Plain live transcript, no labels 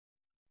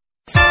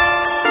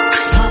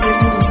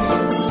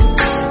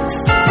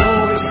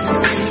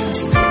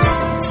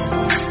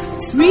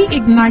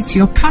reignite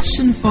your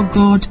passion for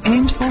God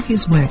and for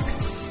His work.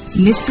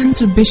 Listen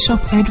to Bishop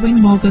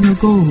Edwin Morgan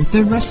Ogo,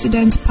 the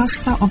resident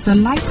pastor of the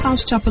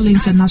Lighthouse Chapel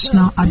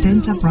International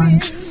Adenta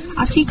branch,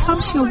 as he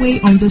comes your way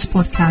on this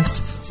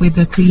podcast with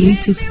the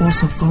creative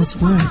force of God's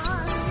Word.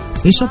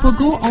 Bishop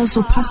Ogo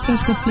also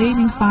pastors the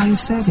Flaming Fire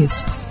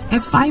Service, a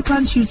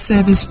vibrant youth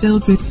service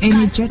filled with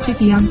energetic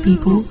young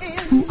people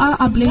who are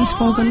ablaze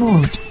for the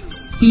Lord.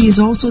 He is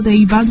also the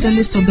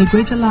evangelist of the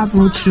Greater Love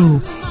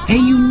Roadshow, a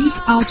unique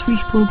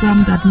outreach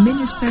program that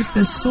ministers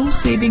the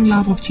soul-saving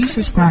love of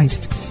Jesus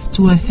Christ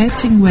to a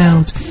hurting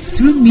world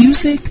through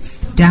music,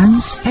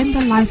 dance, and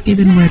the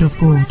life-giving Word of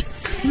God.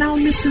 Now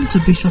listen to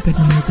Bishop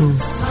Edwin Ogo.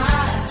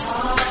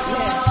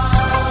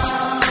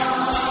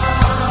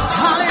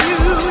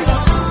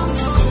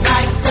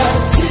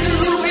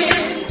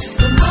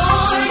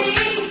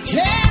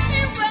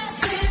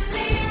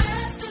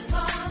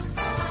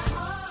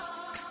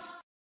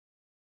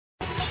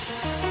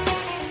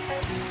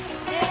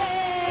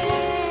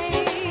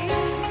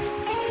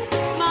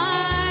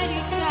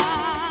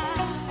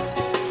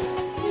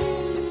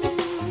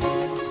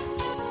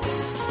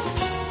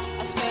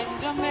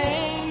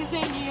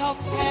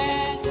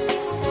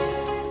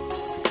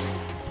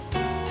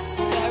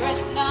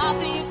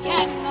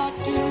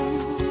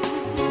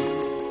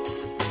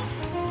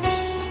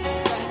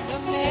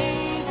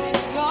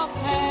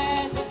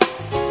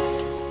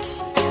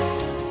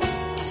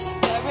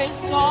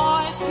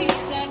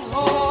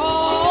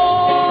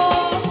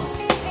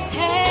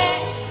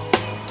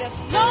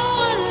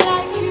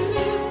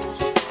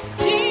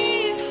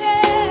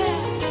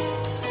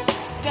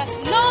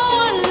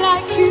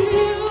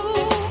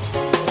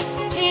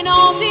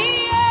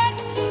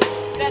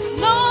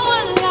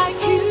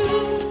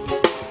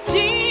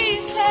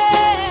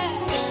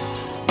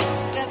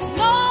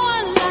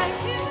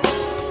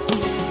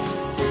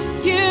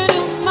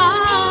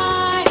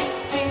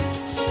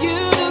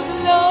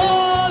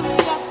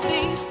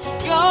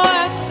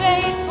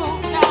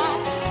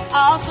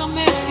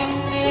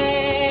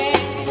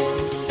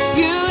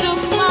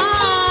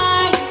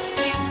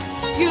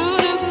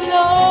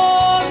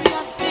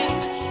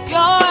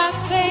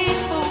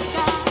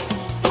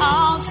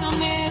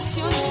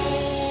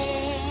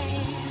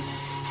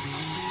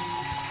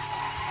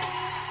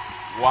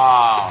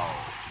 Wow.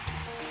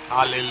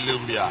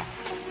 Hallelujah.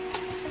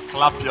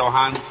 Clap your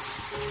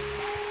hands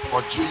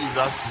for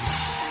Jesus.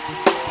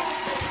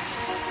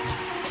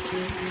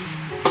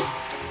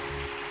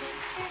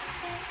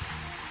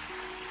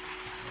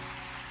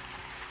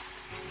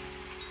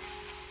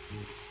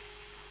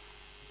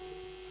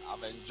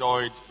 I've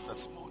enjoyed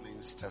this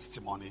morning's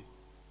testimony.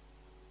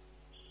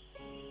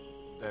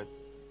 The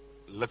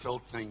little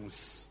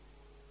things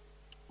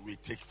we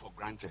take for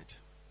granted.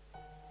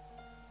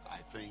 I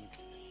think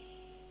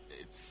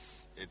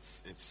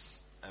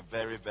it's a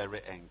very, very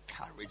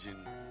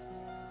encouraging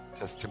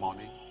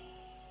testimony.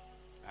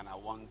 And I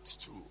want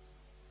to,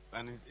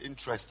 and it's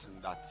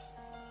interesting that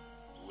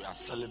we are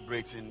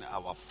celebrating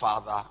our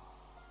father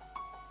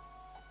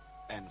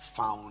and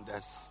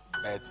founder's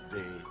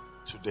birthday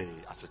today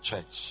as a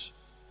church.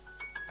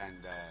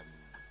 And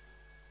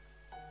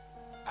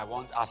I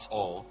want us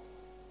all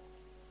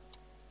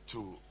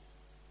to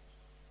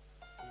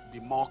be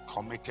more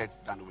committed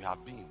than we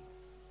have been.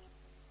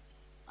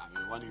 I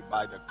mean, when you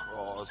buy the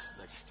cross,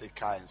 the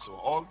sticker, and so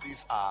all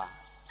these are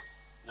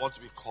what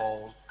we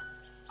call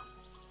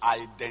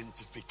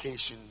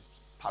identification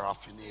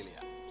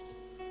paraphernalia.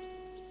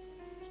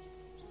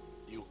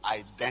 You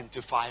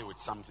identify with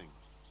something.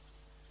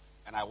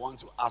 And I want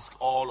to ask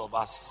all of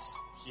us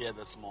here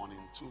this morning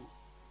to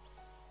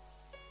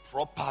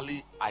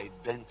properly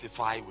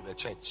identify with the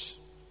church.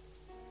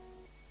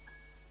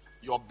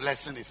 Your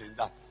blessing is in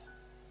that.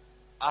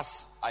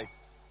 As I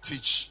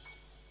teach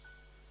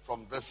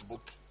from this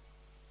book,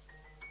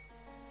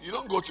 you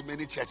don't go to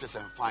many churches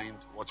and find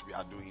what we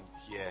are doing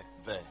here,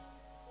 there.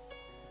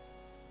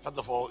 First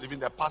of all, even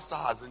the pastor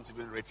hasn't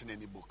even written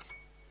any book.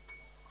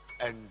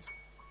 And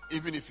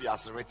even if he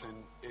has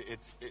written,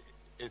 it's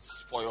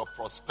for your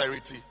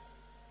prosperity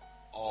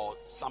or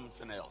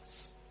something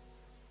else.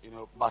 You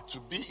know, but to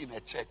be in a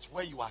church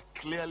where you are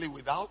clearly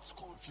without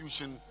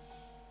confusion,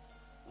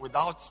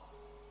 without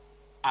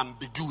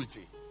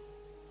ambiguity,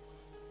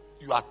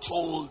 you are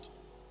told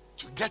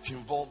to get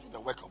involved with the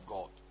work of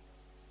God.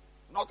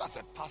 Not as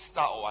a pastor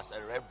or as a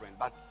reverend,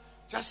 but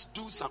just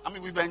do some. I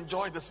mean, we've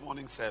enjoyed this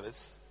morning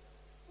service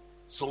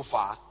so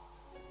far.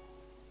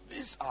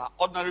 These are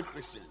ordinary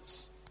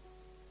Christians.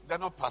 They're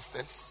not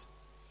pastors,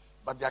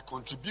 but their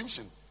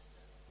contribution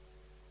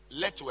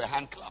led to a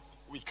hand clap.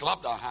 We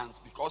clapped our hands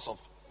because of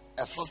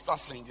a sister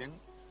singing,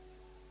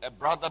 a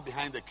brother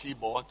behind the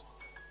keyboard,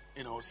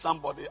 you know,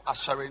 somebody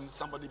ushering,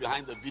 somebody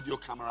behind the video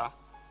camera.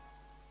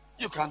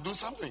 You can do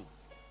something.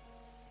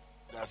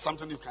 There's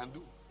something you can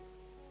do.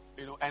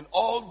 You know, and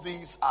all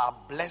these are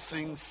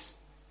blessings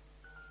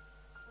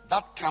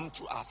that come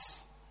to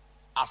us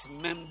as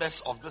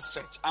members of this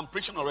church. I'm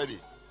preaching already.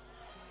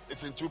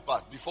 It's in two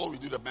parts. Before we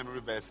do the memory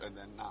verse and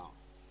then now.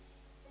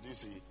 Do you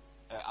see?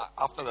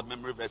 After the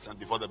memory verse and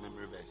before the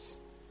memory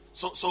verse.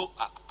 So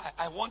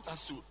I want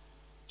us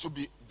to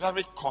be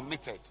very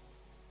committed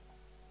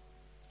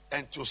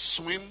and to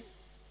swim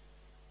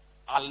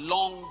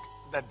along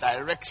the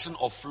direction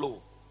of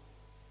flow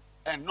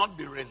and not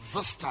be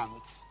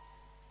resistant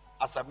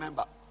as a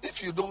member.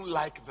 If you don't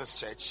like this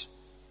church,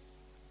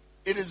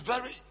 it is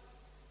very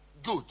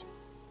good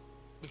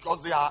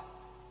because there are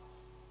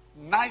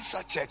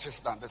nicer churches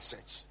than this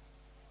church.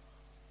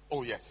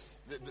 Oh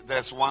yes,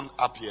 there's one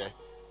up here,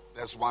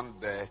 there's one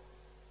there,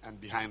 and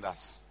behind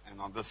us, and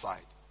on this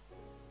side.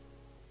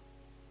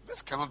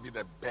 This cannot be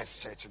the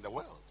best church in the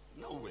world.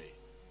 No way.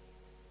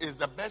 It's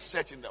the best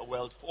church in the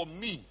world for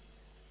me.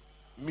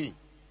 Me.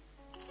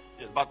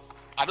 Yes, but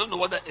I don't know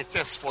whether it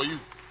is for you.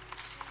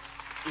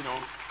 You know.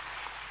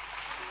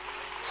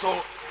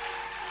 So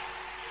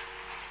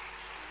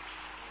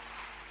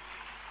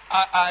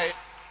I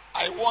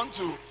want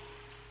to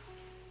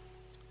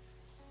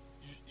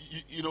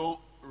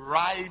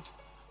ride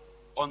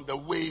on the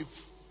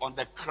wave, on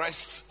the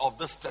crest of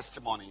this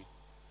testimony,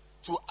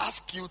 to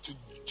ask you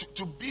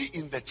to be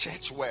in the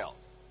church well.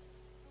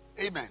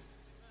 Amen.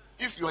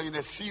 If you are in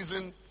a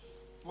season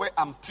where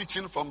I'm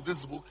teaching from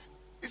this book,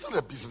 it's not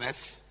a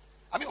business.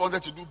 I mean, I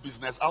wanted to do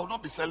business. I will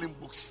not be selling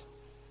books.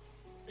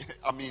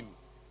 I mean,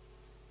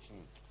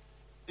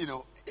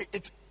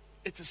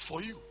 it is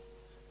for you.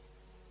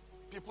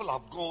 People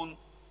have gone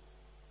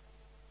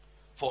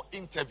for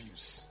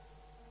interviews,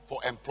 for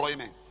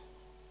employment.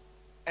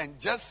 And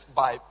just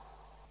by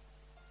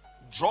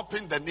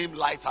dropping the name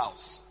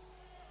Lighthouse,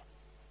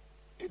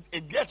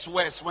 it gets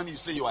worse when you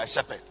say you are a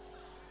shepherd.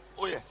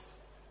 Oh yes.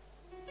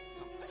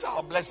 These are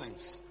our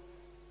blessings.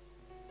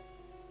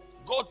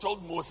 God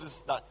told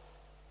Moses that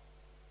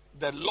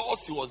the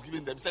laws he was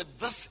giving them, said,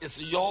 this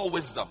is your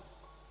wisdom.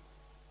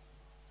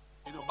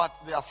 But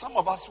there are some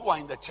of us who are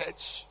in the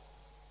church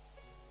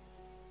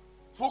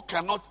who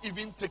cannot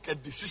even take a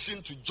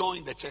decision to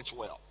join the church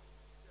well.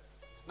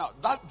 Now,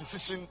 that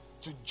decision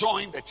to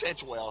join the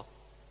church well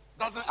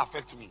doesn't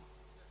affect me.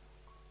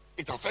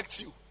 It affects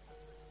you.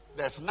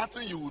 There's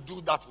nothing you will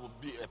do that will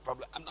be a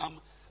problem.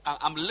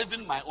 I'm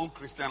living my own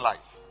Christian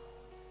life.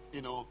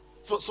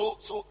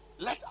 So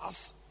let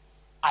us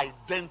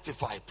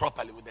identify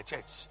properly with the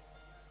church.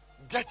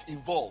 Get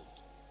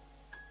involved.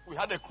 We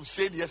had a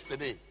crusade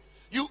yesterday.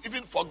 You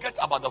even forget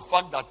about the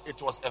fact that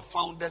it was a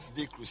Founders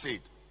Day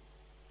crusade.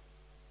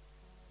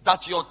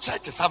 That your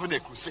church is having a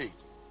crusade.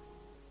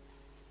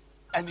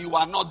 And you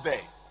are not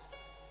there.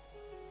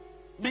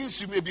 Means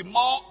you may be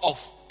more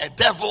of a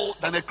devil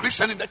than a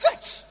Christian in the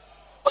church.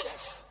 Oh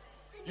yes.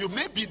 You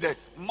may be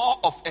more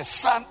of a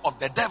son of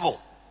the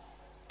devil.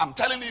 I'm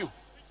telling you.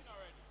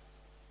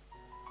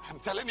 I'm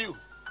telling you.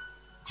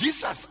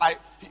 Jesus,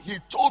 he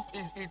told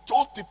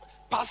people,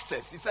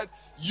 pastors, he said,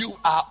 you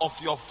are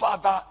of your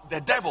father the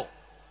devil,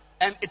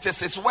 and it is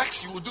his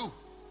works you will do.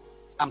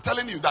 I'm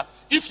telling you that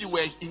if you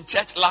were in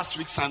church last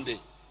week Sunday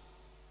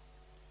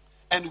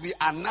and we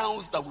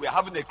announced that we are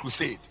having a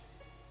crusade,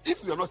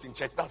 if you are not in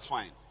church, that's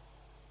fine.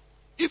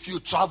 If you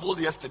traveled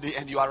yesterday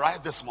and you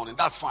arrived this morning,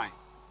 that's fine.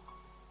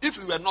 If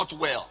you were not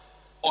well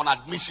on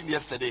admission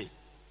yesterday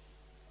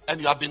and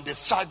you have been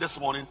discharged this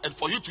morning, and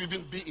for you to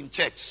even be in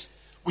church,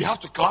 we have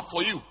to clap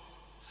for you.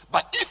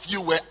 But if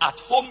you were at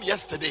home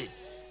yesterday,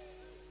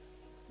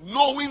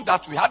 knowing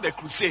that we had a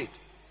crusade,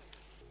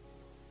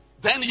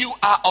 then you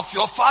are of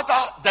your father,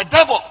 the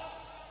devil.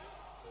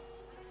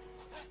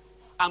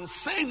 I'm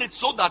saying it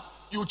so that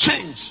you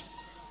change.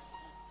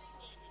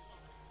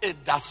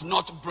 It does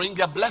not bring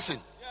a blessing.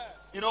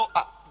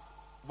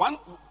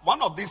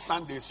 One of these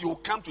Sundays, you will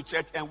come to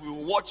church and we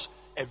will watch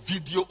a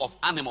video of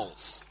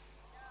animals.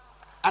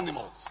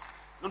 Animals.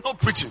 No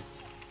preaching.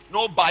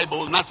 No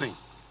Bible, nothing.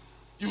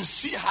 You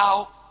see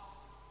how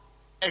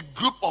a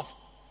group of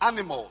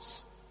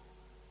animals,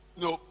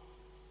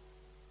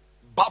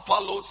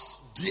 buffaloes,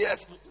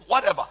 deers,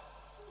 whatever,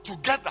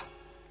 together,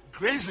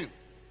 grazing.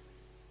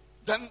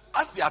 Then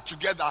as they are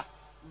together,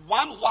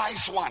 one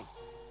wise one.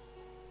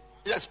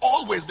 There's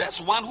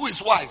one who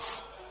is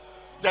wise.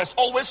 There's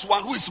always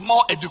one who is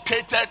more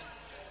educated,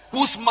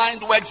 whose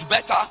mind works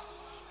better,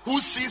 who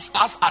sees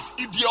us as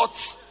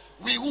idiots.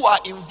 We who are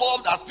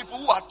involved as people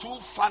who are too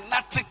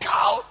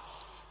fanatical.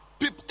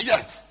 People,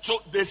 yes, so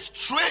they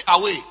stray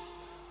away.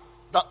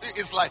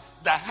 It's like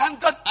the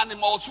 100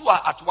 animals who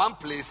are at one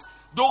place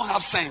don't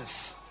have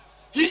sense.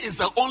 He is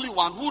the only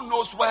one who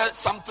knows where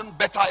something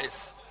better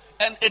is.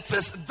 And it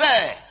is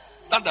there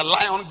that the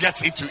lion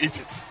gets it to eat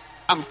it.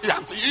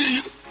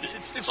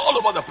 It's all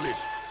over the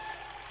place.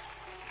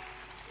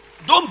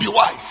 Don't be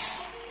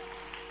wise.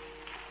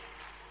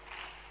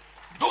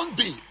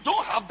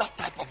 Don't have that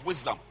type of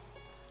wisdom.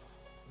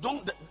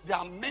 There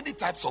are many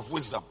types of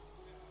wisdom.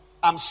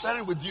 I'm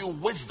sharing with you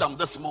wisdom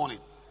this morning.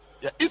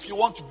 Yeah, if you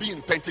want to be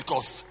in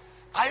Pentecost,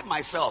 I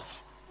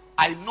myself,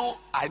 I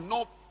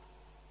know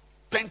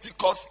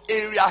Pentecost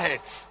area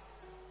heads.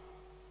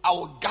 I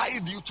will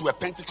guide you to a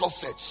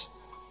Pentecost church.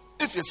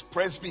 If it's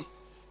Presby,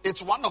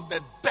 it's one of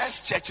the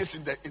best churches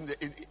in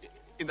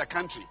the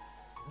country.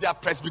 There are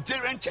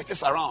Presbyterian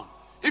churches around.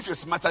 If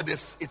it's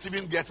Methodist, it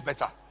even gets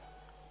better.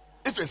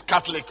 If it's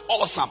Catholic,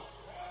 awesome.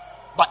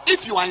 But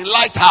if you are in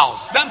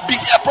Lighthouse, then be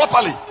here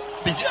properly.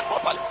 Be here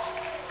properly.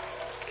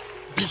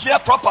 Be here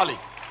properly.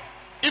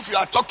 If you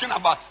are talking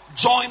about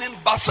joining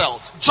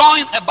Basels,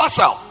 join a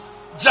Basel.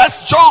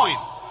 Just join.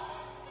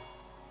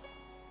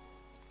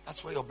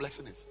 That's where your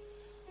blessing is.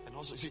 And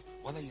also, you see,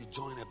 whether you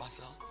join a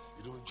Basel,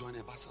 you don't join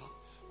a Basel,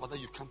 whether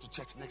you come to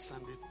church next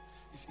Sunday,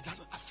 it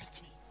doesn't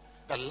affect me.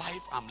 The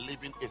life I'm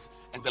living is,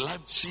 and the life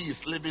she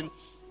is living,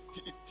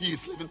 he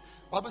is living.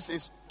 Bible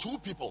says 2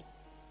 people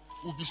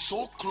will be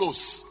so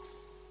close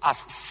as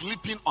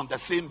sleeping on the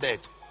same bed.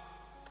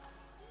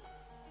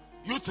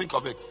 You think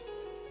of it.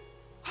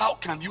 How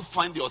can you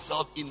find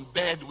yourself in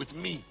bed with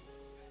me?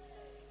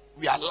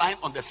 We are lying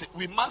on the same.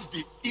 We must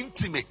be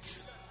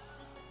intimate.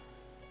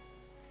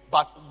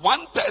 But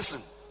one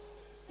person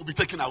will be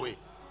taken away.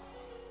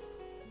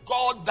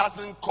 God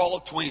doesn't call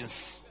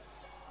twins.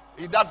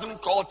 He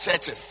doesn't call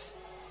churches.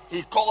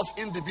 He calls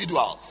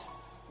individuals.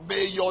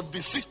 May your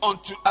decision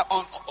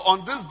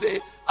on this day,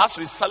 as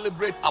we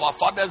celebrate our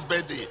Father's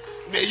birthday,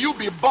 may you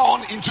be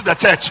born into the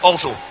church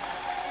also.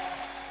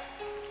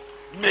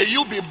 May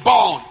you be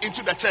born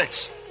into the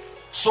church,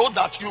 so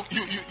that you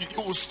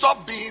will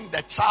stop being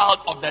the child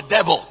of the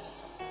devil.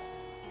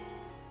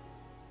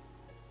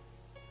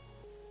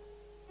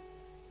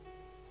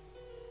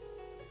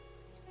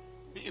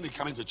 Being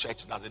coming to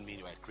church doesn't mean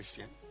you are a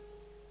Christian.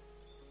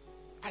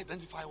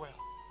 Identify well.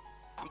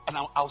 And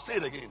I'll say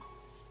it again.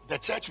 The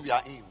church we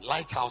are in,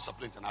 Lighthouse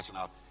Chapel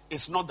International,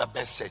 is not the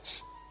best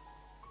church.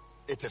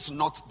 It is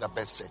not the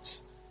best church.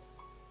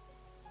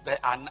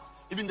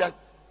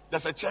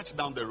 There's a church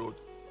down the road.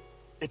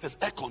 It is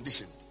air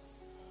conditioned.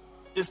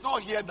 It's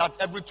not here that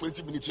every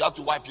 20 minutes you have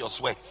to wipe your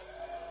sweat.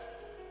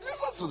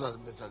 It's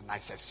not the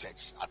nicest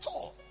church at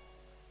all.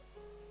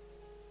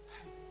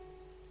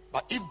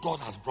 But if God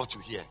has brought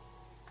you here,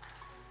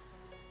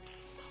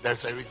 there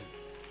is a reason.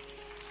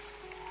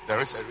 There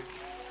is a reason.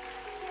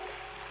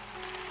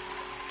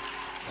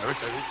 There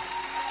is a reason.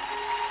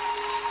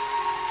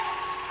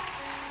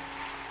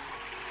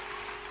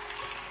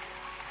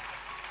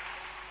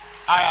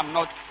 I am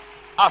not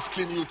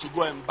asking you to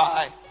go and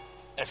buy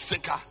a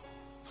sticker.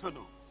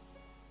 No.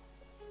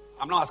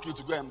 I'm not asking you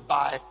to go and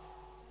buy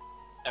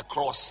a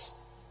cross.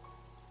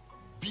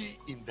 Be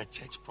in the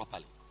church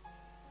properly.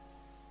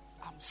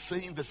 I'm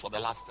saying this for the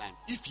last time.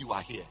 If you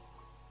are here,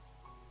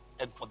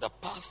 and for the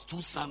past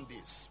 2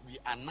 Sundays, we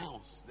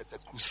announced there's a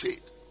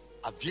crusade,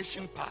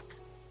 Aviation Park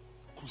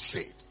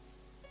crusade.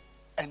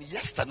 And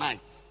yesterday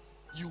night,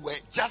 you were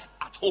just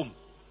at home.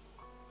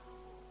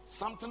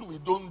 Something we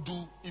don't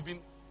do even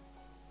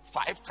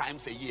 5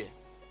 times a year.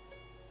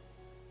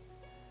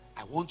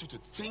 I want you to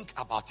think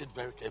about it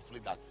very carefully,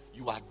 that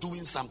you are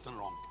doing something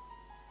wrong.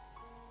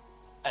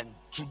 And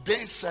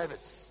today's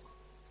service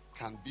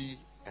can be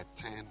a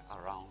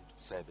turn-around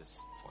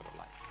service for your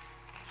life.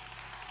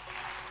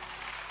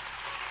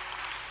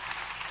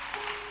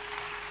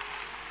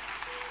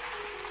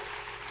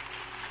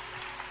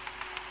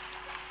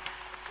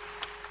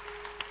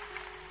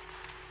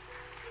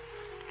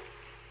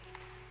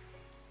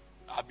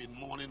 I've been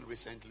mourning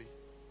recently.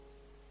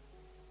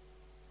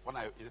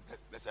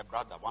 There's a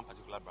brother, one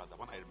particular brother.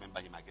 When I remember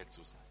him, I get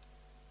so sad.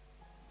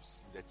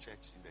 In the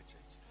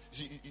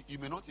church. You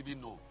may not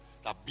even know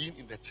that being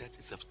in the church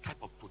is a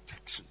type of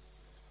protection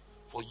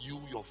for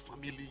you, your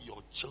family,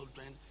 your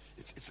children.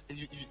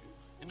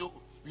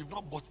 We've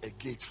not bought a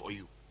gate for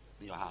you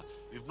in your house.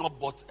 We've not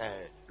bought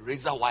a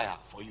razor wire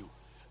for you.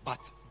 But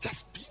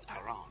just being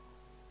around,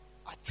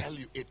 I tell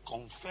you, it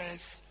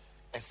confers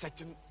a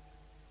certain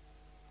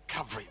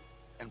covering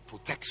and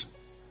protection.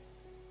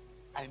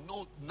 I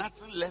know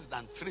nothing less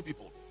than 3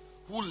 people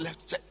who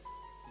left church.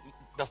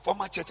 The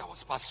former church I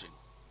was pastoring,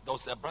 there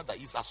was a brother,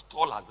 he's as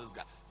tall as this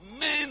guy.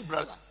 Main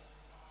brother.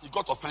 He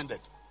got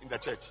offended in the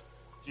church.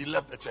 He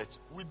left the church.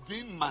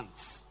 Within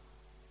months,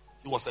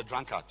 he was a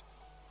drunkard.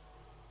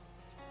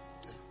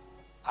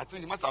 I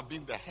think he must have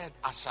been the head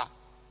usher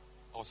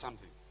or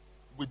something.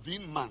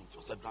 Within months, he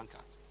was a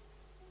drunkard.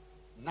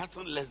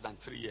 Nothing less than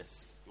 3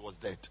 years, he was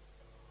dead.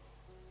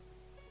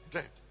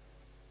 Dead.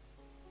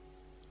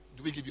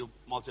 Do we give you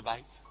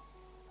multivite?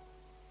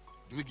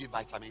 Do we give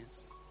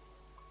vitamins?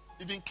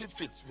 Even Keep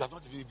Fit, we have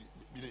not even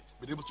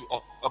been able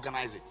to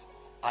organize it.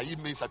 Ayi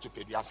means to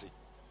pediasi.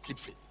 Keep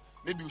Fit.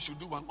 Maybe we should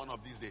do one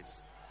of these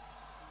days.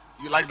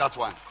 You like that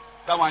one?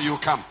 That one you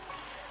come.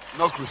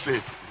 No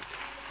crusade.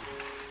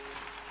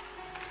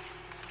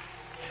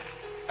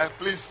 And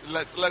please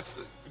let's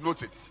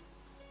note it.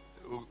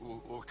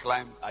 We'll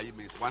climb Ayi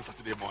means one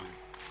Saturday morning.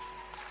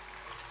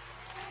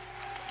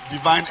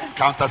 Divine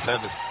encounter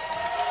service.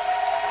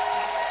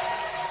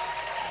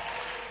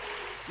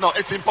 No,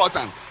 it's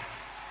important.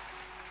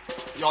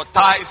 Your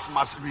tithes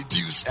must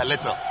reduce a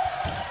little.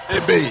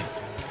 Amen.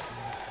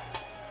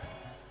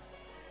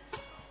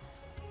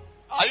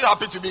 Are you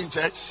happy to be in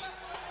church?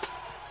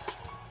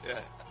 Yeah.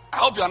 I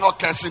hope you are not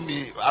cursing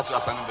me as you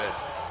are standing there.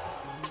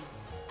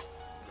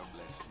 God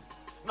bless you.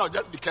 No,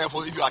 just be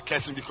careful if you are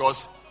cursing,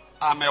 because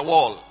I'm a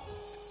wall.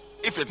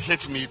 If it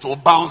hits me, it will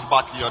bounce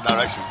back in your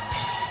direction.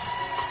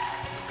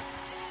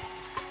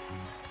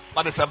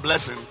 But it's a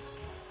blessing.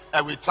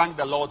 And we thank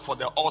the Lord for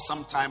the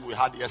awesome time we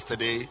had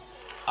yesterday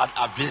at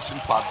Aviation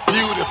Park.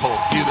 Beautiful,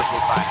 beautiful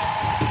time.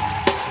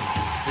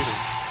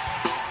 Beautiful.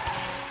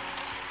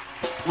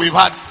 We've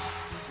had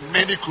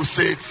many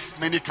crusades,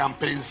 many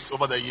campaigns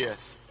over the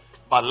years.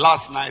 But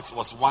last night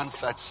was one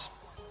such.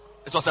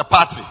 It was a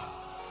party.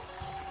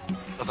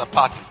 It was a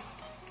party.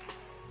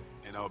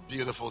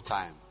 Beautiful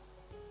time.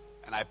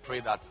 And I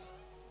pray that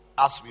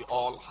as we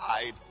all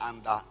hide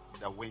under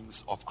the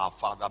wings of our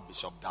father,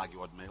 Bishop Dag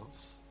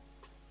Heward-Mills,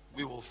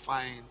 we will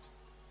find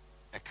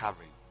a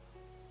covering.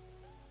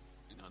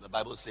 The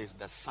Bible says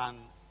the sun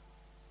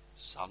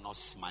shall not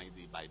smite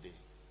thee by day,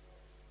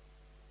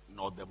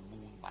 nor the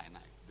moon by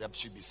night. There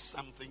should be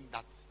something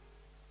that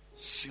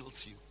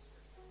shields you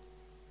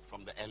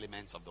from the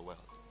elements of the world.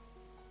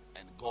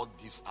 And God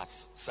gives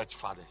us such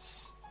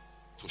fathers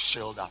to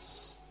shield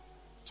us,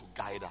 to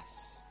guide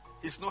us.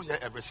 He's not here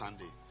every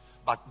Sunday.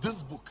 But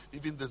this book,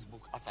 even this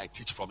book, as I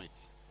teach from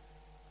it,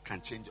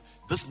 can change.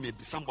 This may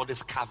be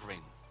somebody's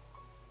covering,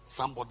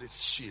 somebody's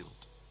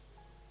shield.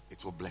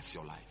 It will bless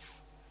your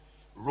life.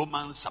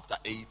 Romans chapter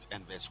 8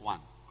 and verse 1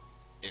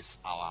 is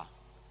our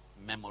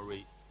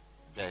memory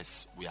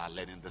verse we are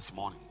learning this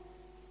morning.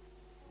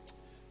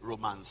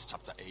 Romans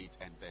chapter 8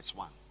 and verse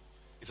 1.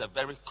 It's a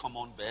very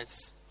common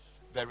verse,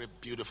 very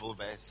beautiful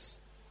verse.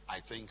 I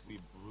think we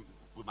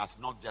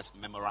must not just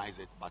memorize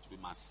it, but we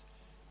must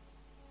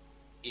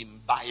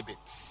imbibe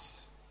it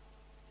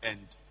and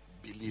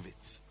believe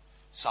it.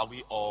 Shall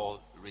we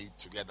all read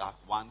together?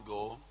 One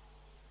go.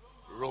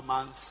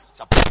 Romans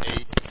chapter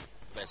 8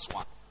 verse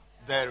 1.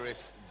 There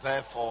is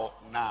therefore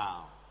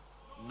now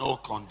no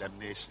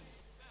condemnation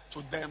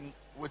to them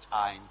which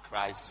are in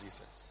Christ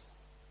Jesus,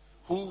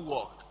 who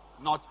walk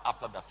not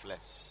after the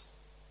flesh,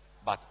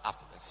 but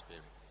after the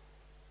Spirit.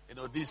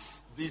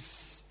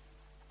 These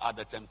are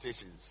the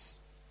temptations.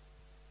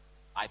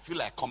 I feel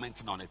like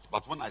commenting on it,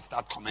 but when I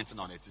start commenting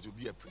on it, it will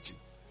be a preaching.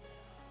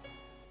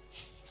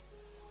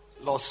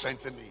 Lord,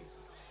 strengthen me.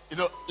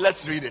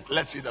 Let's read it.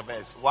 Let's read the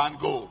verse. One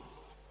go.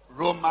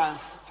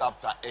 Romans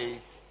chapter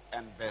 8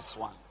 and verse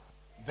 1.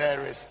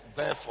 There is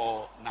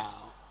therefore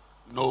now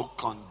no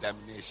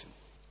condemnation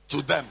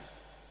to them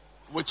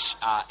which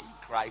are in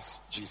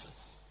Christ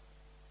Jesus,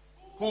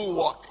 who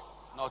walk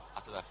not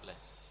after the flesh,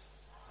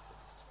 after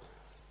the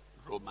Spirit.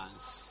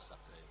 Romans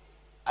chapter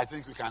 8. I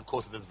think we can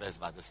quote this verse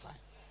by this time.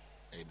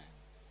 Amen.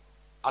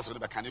 Ask your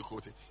neighbor, can you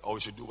quote it? Or we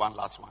should do one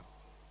last one.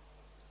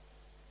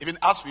 Even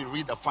as we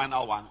read the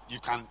final one, you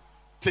can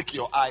take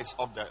your eyes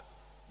off the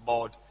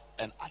board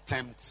and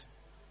attempt.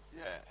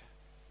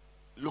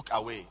 Look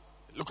away.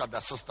 Look at the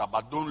sister,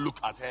 but don't look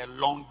at her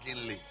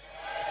longingly.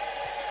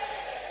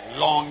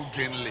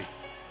 Longingly.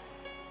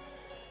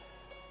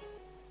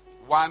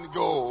 One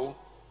go.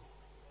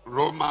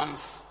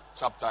 Romans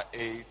chapter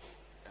 8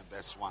 and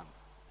verse 1.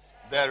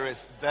 There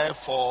is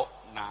therefore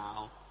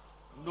now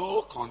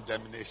no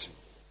condemnation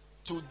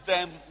to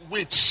them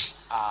which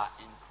are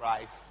in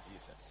Christ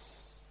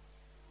Jesus,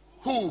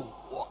 who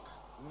walk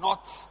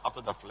not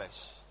after the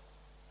flesh,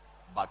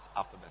 but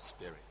after the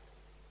Spirit.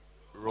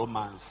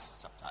 Romans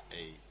chapter 8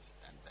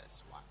 and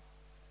verse 1.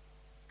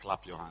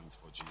 Clap your hands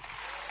for Jesus.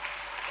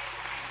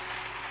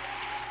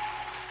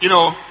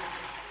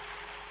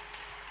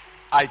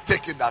 I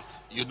take it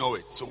that you know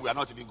it, so we are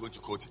not even going to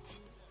quote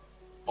it.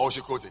 Or we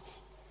should quote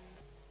it.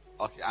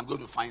 Okay, I'm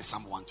going to find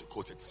someone to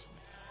quote it.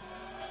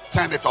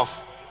 Turn it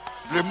off.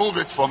 Remove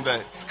it from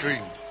the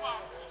screen.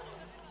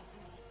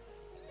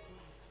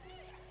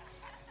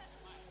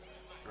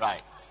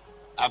 Right.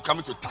 I'm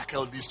coming to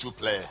tackle these two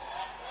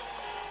players.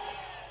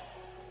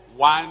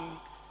 One,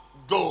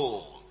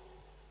 go.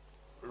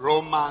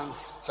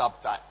 Romans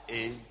chapter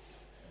 8,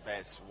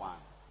 verse 1.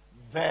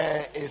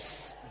 There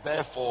is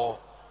therefore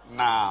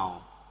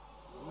now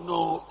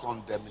no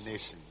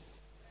condemnation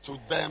to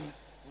them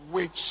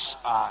which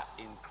are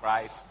in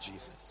Christ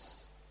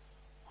Jesus,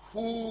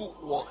 who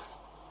walk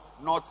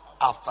not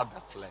after the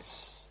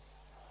flesh,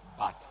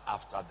 but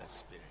after the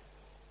Spirit.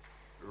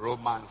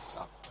 Romans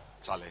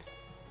chapter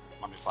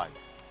 5.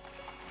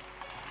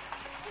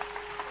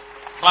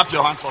 Clap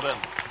your hands for them.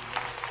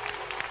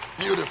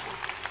 Beautiful.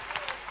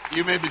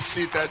 You may be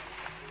seated.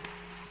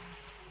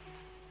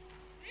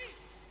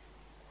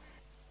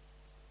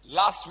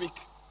 Last week,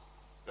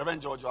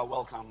 Reverend George, you are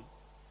welcome.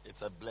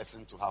 It's a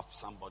blessing to have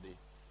somebody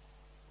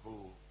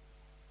who,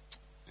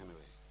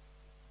 anyway,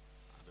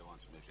 I don't want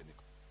to make any,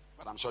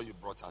 but I'm sure you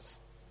brought us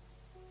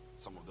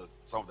some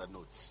of the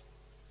notes.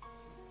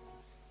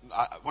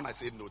 When I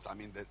say notes, I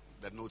mean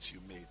the notes you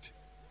made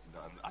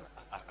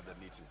at the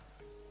meeting.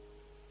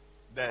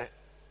 The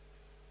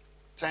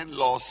 10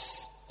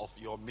 laws of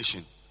your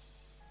mission.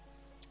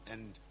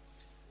 And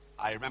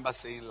I remember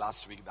saying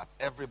last week that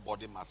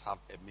everybody must have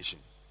a mission.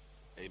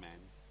 Amen.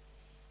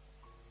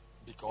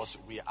 Because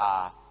we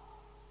are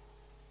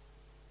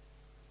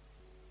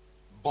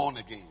born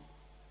again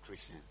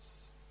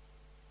Christians.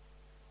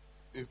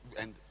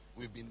 And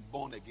we've been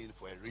born again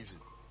for a reason.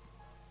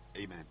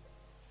 Amen.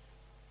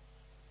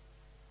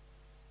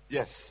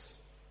 Yes,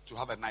 to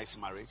have a nice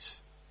marriage.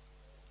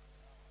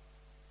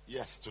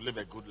 Yes, to live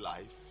a good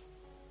life.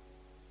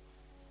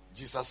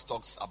 Jesus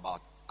talks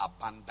about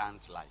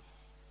abundant life.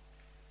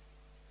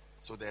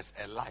 So there's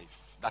a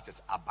life that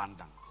is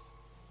abundant.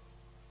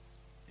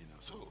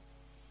 So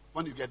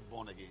when you get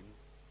born again,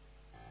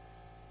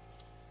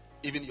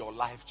 even your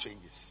life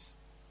changes.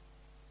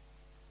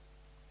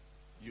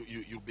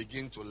 You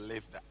begin to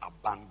live the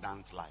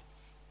abundant life,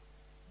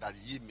 that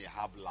ye may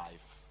have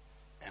life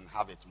and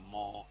have it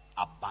more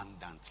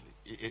abundantly.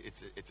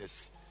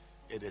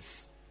 It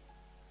is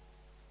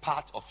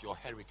part of your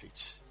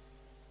heritage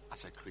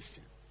as a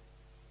Christian.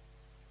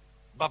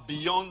 But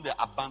beyond the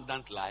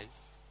abundant life,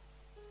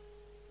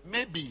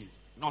 maybe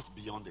not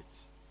beyond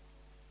it.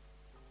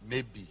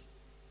 Maybe,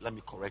 let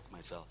me correct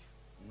myself,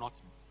 not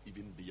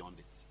even beyond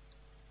it.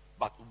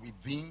 But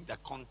within the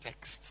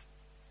context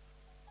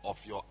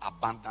of your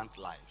abundant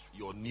life,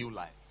 your new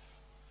life,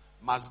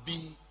 must be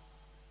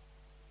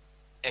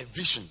a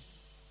vision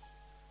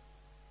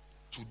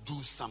to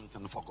do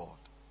something for God.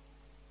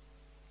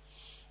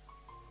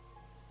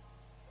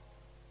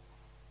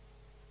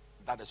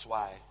 That is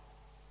why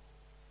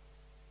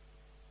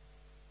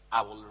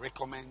I will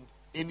recommend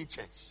any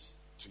church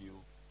to you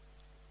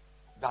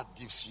that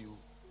gives you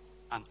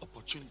an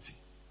opportunity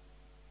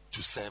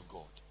to serve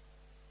God,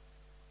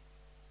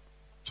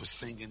 to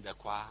sing in the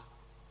choir,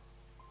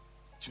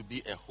 to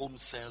be a home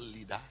cell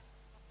leader,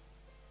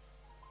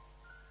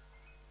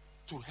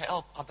 to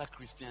help other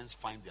Christians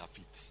find their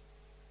feet.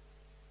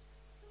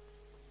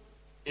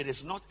 It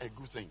is not a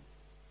good thing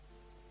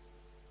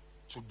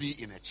to be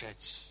in a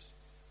church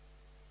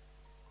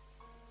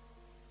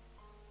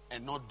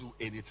and not do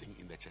anything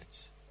in the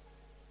church.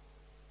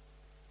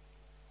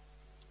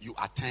 You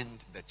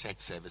attend the church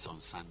service on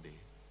Sunday,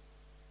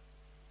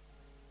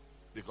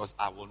 because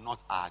I will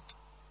not add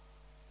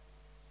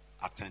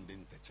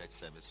attending the church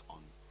service on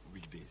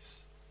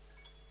weekdays,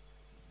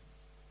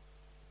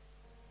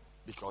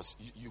 because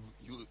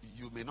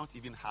you may not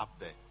even have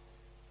the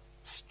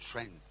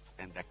strength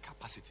and the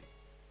capacity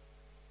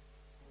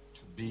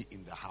to be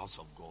in the house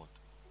of God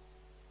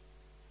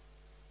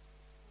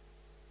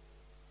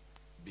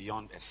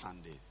beyond a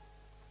Sunday.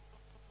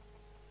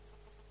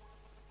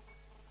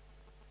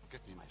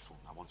 Get me my phone.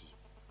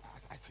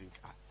 I think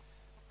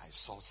I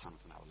saw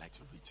something I would like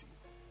to read to you.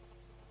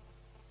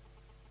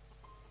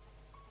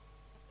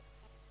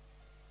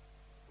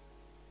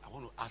 I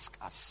want to ask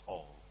us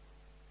all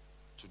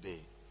today,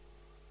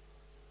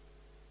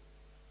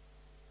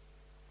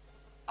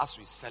 as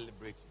we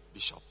celebrate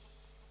Bishop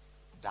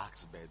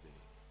Dark's birthday,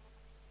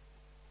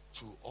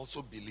 to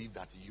also believe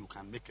that you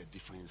can make a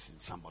difference in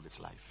somebody's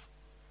life.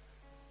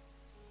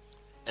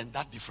 And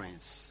that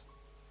difference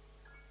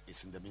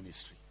is in the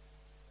ministry.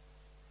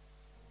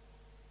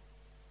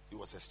 He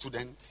was a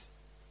student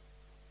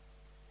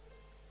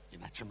in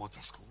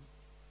Achimota School,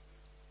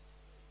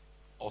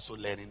 also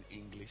learning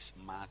English,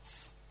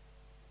 maths,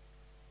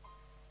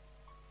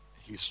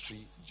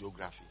 history,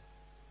 geography.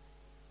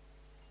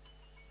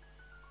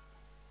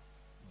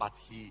 But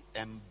he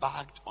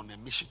embarked on a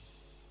mission.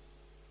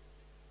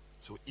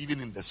 So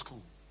even in the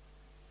school,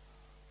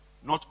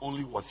 not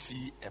only was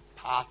he a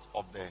part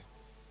of the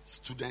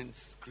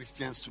students,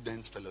 Christian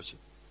Students Fellowship,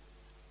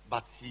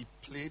 but he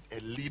played a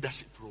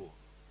leadership role.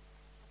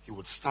 He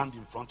would stand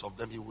in front of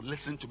them, he would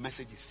listen to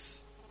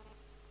messages,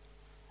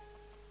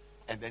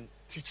 and then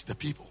teach the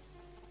people,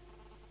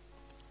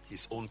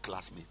 his own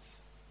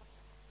classmates.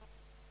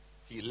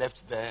 He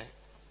left there,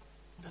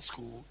 the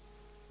school,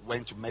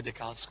 went to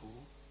medical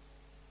school,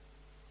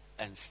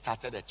 and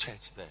started a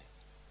church there.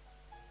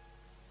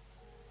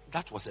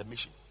 That was a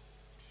mission.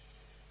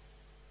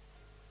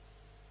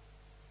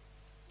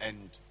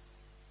 And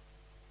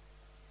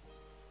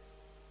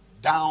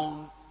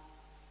down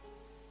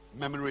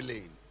memory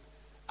lane,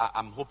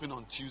 I'm hoping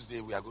on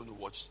Tuesday we are going to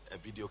watch a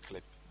video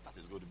clip that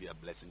is going to be a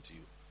blessing to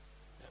you.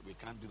 We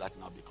can't do that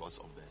now because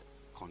of the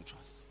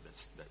contrast,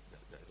 the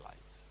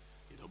lights.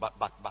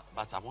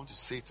 But I want to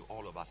say to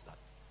all of us that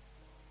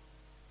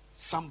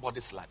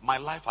somebody's life, my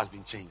life has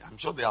been changed. I'm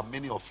sure there are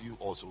many of you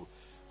also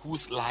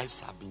whose lives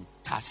have been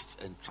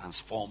touched and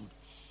transformed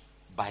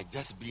by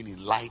just being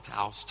in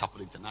Lighthouse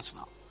Chapel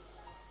International.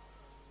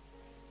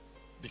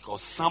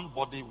 Because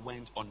somebody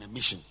went on a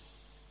mission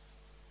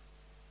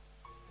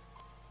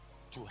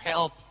to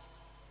help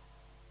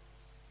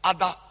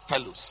other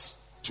fellows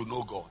to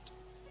know God.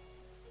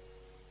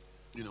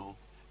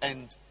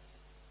 And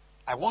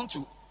I want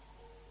to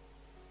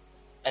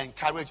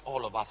encourage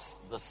all of us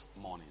this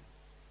morning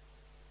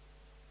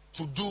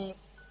to do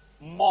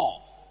more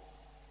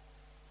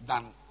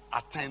than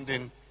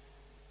attending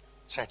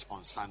church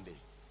on Sunday.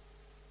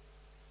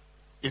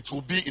 It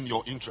will be in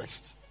your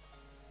interest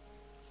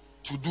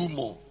to do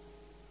more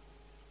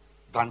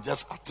than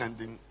just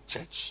attending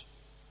church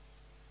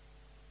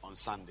on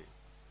Sunday.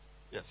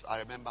 Yes, I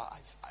remember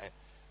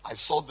I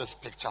saw this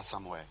picture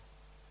somewhere,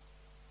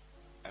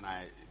 and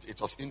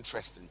it was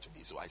interesting to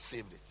me, so I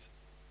saved it.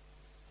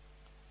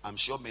 I'm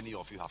sure many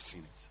of you have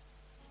seen it.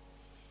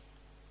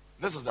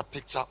 This is the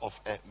picture of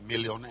a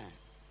millionaire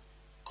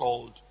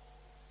called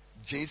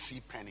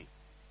J.C. Penney,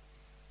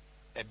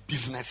 a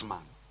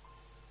businessman.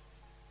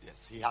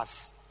 Yes, he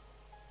has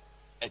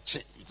a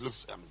chain. It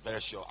looks, I'm very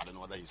sure, I don't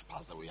know whether he's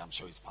passed away. I'm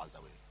sure he's passed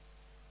away.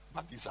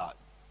 But he's a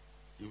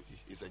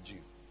Jew.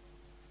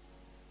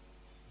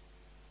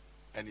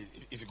 And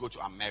if you go to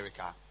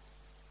America,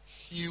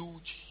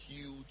 huge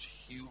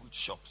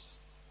shops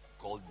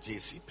called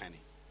J.C.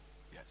 Penney.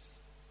 Yes.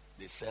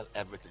 They sell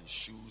everything,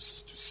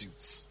 shoes to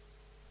suits.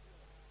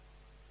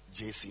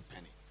 J.C.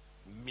 Penney.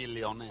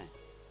 Millionaire.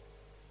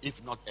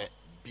 If not a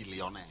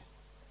billionaire.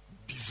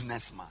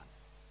 Businessman.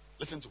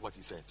 Listen to what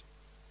he said.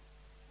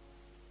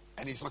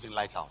 And he's not in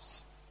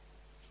Lighthouse.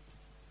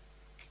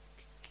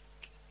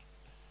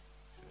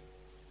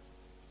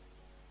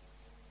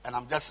 And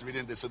I'm just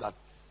reading this so that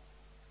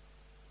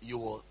you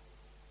will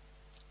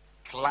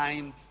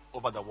climb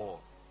over the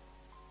wall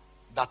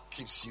that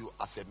keeps you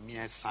as a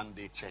mere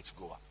Sunday church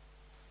goer.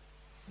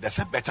 There's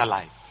a better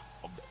life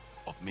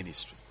of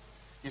ministry.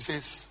 He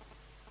says,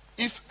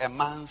 if a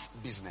man's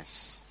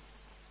business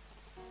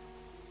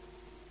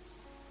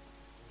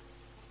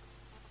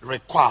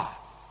require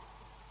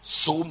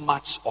so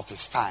much of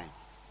his time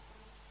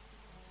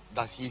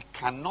that he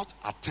cannot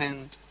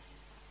attend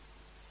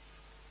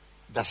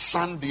the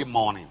Sunday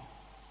morning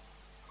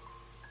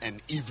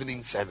and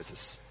evening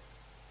services.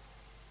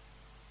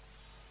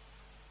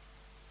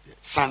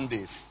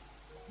 Sundays,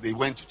 they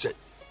went to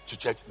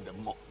church in the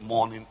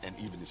morning and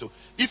evening. So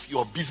if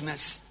your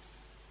business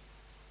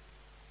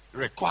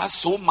requires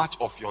so much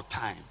of your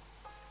time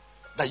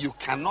that you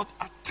cannot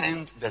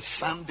attend the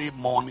Sunday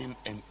morning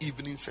and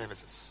evening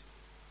services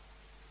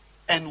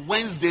and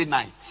Wednesday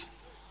night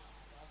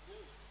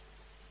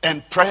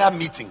and prayer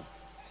meeting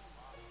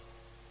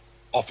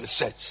of his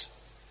church,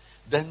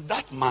 then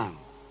that man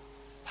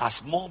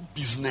has more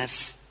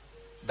business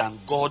than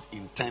God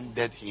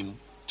intended him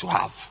to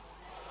have.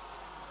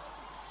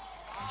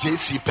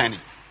 J.C. Penney.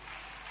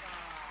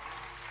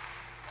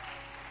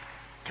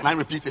 Can I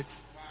repeat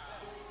it?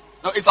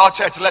 No, it's our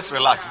church. Let's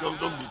relax. Don't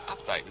be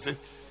uptight. It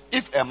says,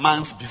 if a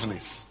man's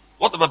business,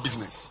 whatever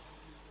business,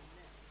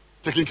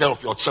 taking care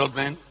of your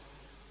children,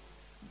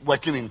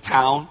 working in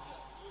town,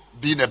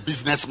 being a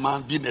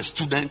businessman, being a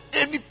student,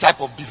 any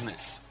type of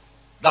business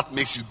that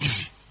makes you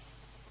busy.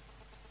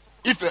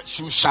 If a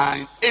shoe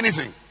shine,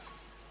 anything,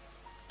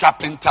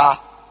 carpenter,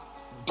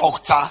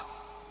 doctor,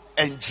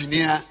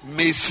 engineer,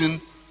 mason,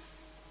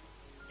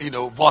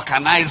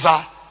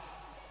 vulcanizer,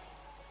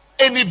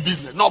 any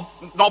business, not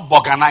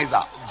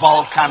vulcanizer,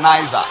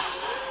 vulcanizer,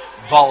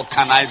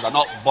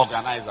 not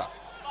vulcanizer,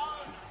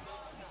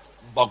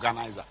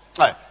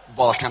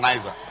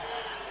 vulcanizer.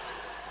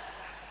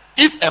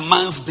 If a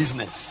man's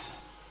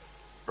business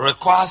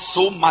requires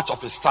so much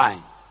of his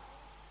time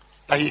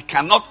that he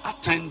cannot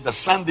attend the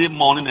Sunday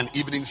morning and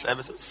evening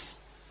services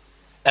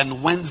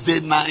and Wednesday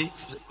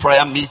night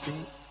prayer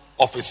meeting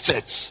of his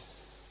church,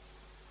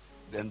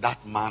 then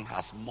that man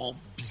has more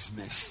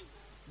business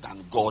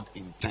than God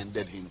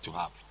intended him to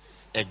have.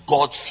 A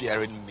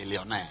God-fearing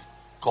millionaire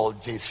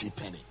called J.C.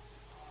 Penney.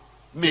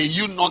 May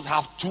you not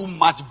have too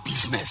much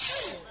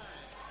business.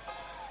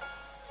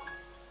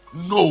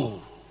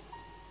 No.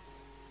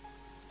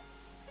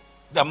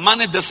 The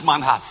money this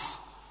man has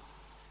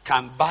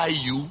can buy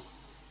you,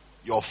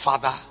 your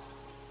father,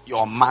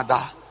 your mother,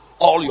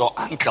 all your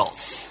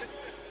uncles,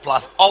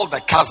 plus all the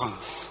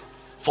cousins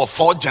for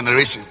 4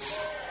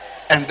 generations.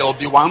 And there will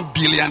be $1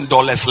 billion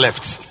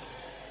left.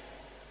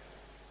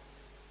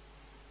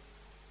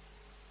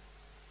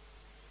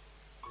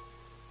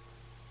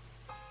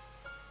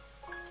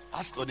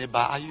 Ask your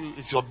neighbor,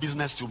 is your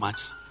business too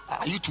much?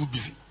 Are you too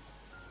busy?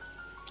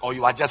 Or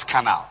you are just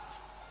carnal?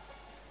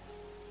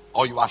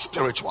 Or you are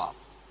spiritual?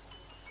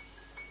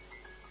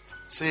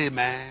 Say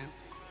amen.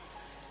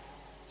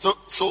 So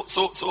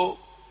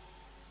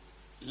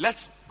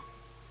let's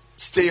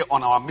stay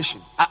on our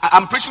mission.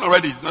 I'm preaching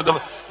already. It's not the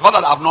fact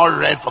that I've not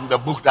read from the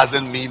book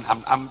doesn't mean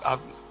I'm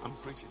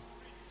preaching.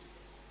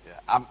 Yeah,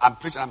 I'm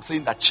preaching. I'm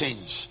saying that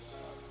change.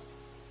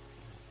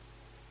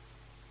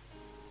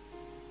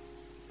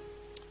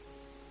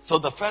 So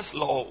the first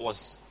law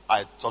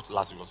I taught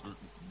last week, was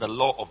the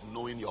law of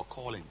knowing your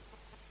calling.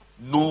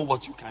 Know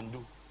what you can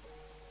do.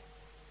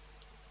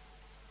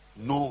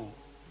 Know.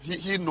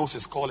 He knows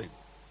his calling.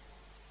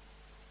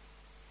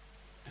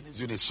 And he's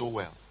doing it so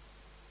well.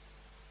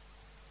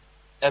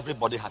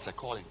 Everybody has a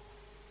calling.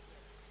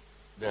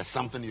 There's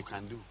something you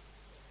can do.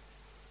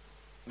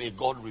 May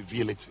God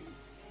reveal it to you.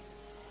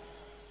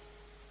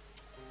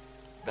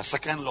 The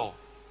second law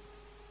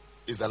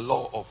is a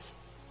law of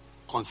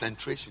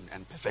concentration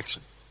and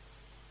perfection.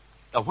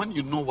 That when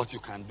you know what you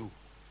can do,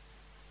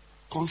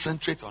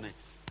 concentrate on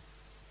it.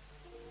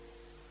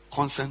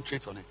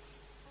 Concentrate on it.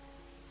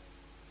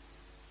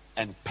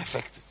 And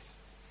perfect it.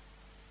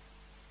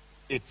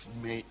 It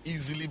may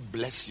easily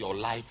bless your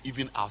life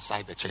even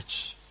outside the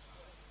church.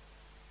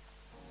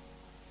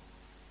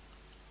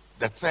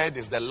 The third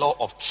is the law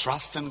of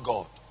trusting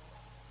God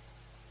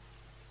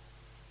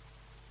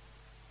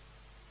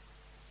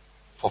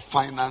for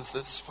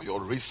finances, for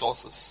your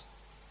resources.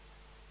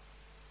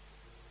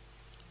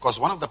 Because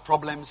one of the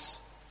problems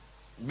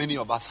many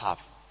of us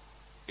have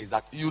is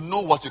that you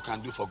know what you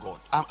can do for God.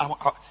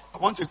 I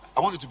want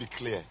it to be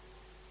clear.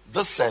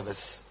 This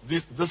service,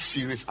 this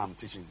series I'm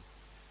teaching,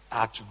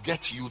 are to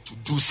get you to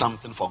do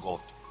something for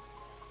God.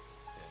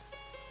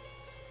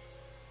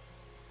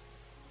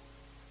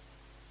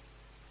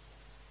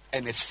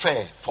 And it's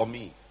fair for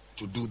me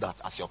to do that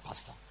as your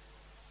pastor.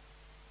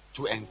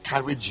 To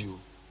encourage you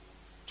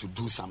to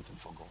do something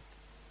for God.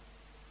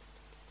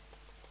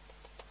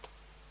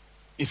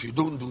 If you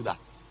don't do that,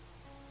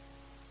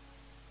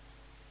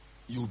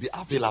 you'll be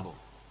available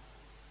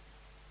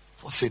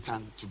for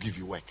Satan to give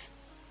you work.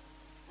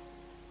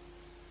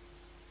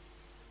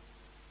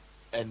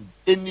 And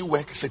any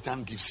work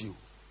Satan gives you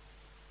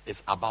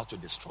is about to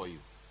destroy you.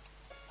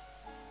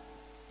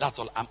 That's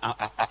all.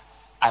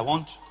 I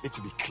want it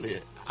to be clear.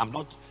 I'm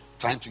not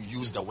trying to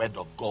use the word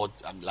of God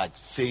and like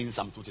saying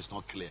something which is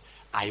not clear.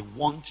 I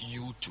want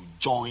you to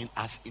join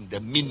us in the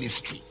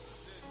ministry.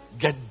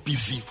 Get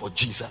busy for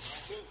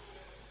Jesus,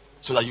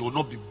 so that you will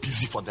not be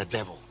busy for the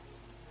devil.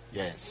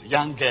 Yes,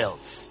 young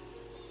girls,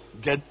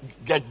 get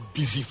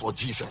busy for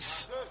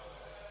Jesus.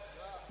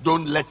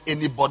 Don't let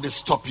anybody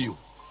stop you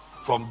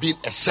from being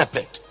a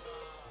shepherd,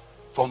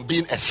 from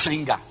being a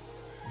singer.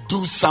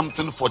 Do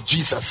something for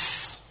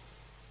Jesus.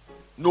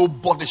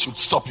 Nobody should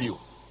stop you.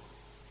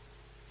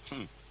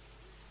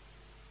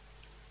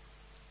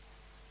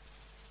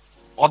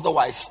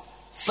 Otherwise,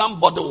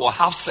 somebody will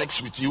have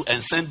sex with you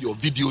and send your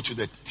video to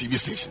the TV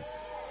station.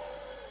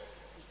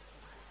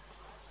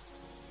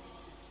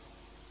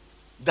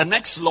 The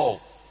next law,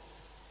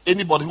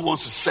 anybody who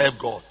wants to serve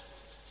God,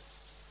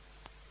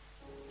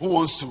 who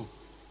wants to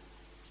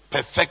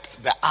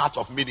perfect the art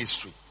of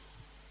ministry,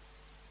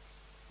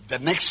 the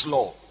next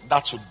law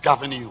that should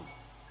govern you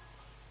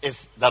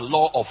is the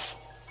law of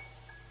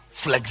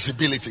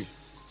flexibility.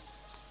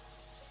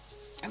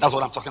 And that's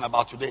what I'm talking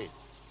about today.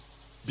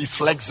 Be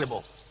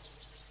flexible.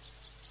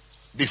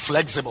 Be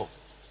flexible.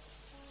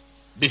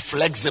 Be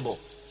flexible.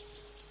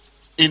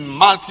 In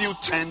Matthew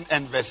 10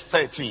 and verse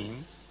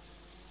 13,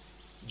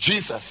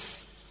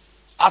 Jesus,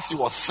 as he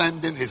was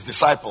sending his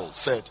disciples,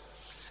 said,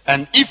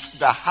 "And if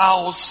the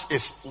house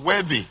is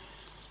worthy,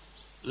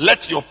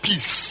 let your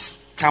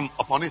peace come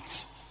upon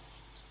it.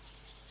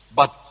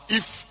 But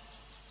if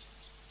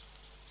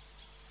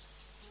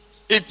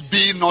it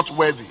be not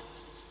worthy,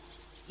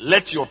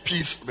 let your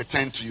peace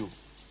return to you.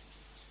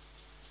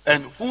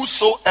 And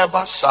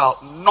whosoever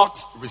shall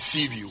not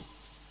receive you,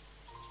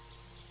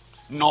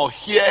 nor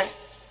hear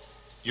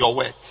your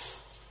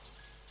words,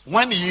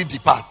 when ye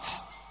depart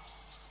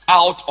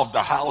out of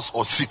the house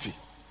or city,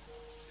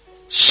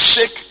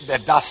 shake the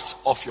dust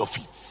off your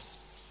feet."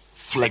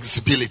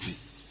 Flexibility.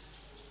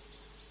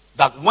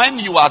 That when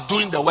you are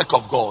doing the work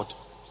of God,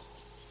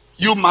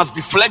 you must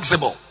be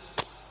flexible.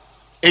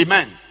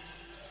 Amen.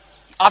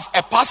 As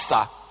a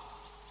pastor,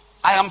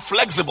 I am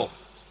flexible.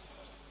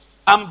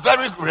 I'm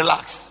very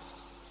relaxed.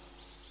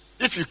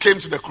 If you came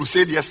to the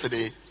crusade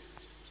yesterday,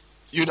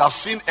 you'd have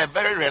seen a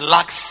very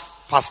relaxed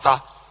pastor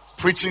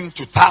preaching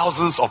to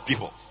thousands of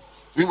people.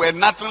 We were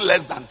nothing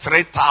less than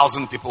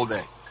 3,000 people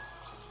there.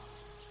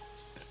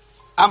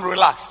 I'm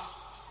relaxed.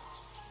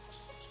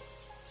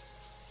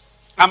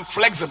 I'm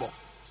flexible.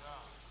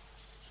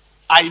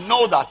 I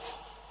know that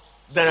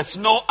there is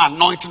no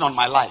anointing on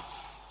my life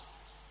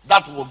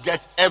that will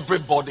get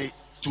everybody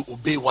to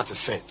obey what is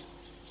said.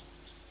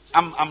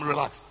 I'm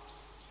relaxed.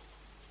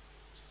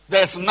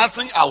 There is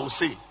nothing I will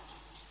say.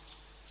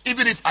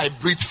 Even if I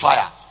breathe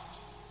fire,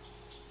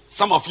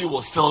 some of you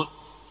will still,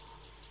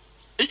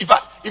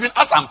 even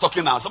as I'm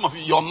talking now, some of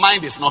you, your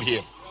mind is not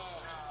here.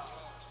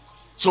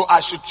 So I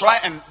should try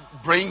and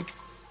bring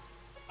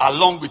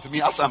along with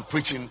me as I'm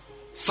preaching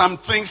some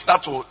things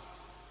that will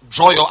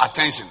draw your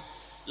attention,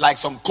 like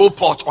some coal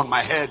pot on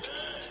my head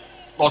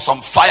or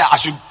some fire. I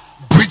should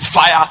breathe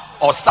fire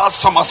or start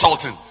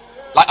somersaulting,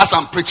 like as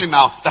I'm preaching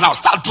now. Then I'll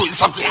start doing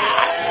something.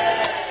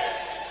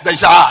 Then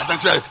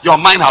say, your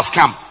mind has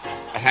come.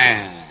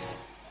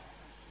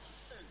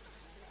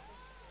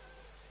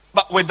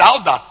 But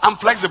without that, I'm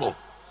flexible.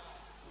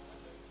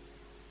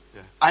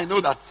 Yeah. I know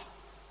that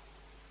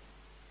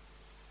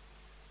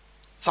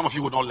some of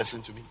you would not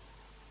listen to me.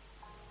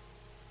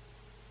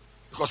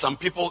 Because some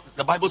people,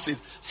 the Bible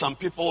says, some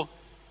people,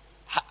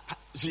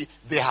 see,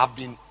 they have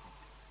been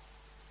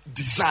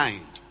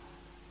designed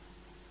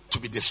to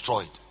be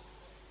destroyed.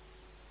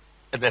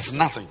 And there's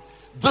nothing.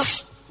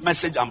 This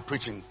message I'm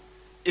preaching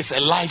is a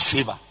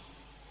lifesaver.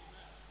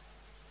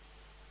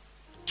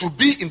 To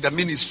be in the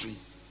ministry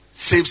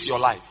saves your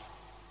life.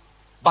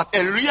 But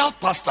a real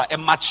pastor, a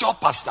mature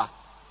pastor,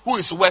 who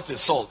is worth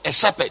his soul, a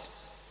shepherd,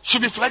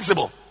 should be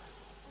flexible.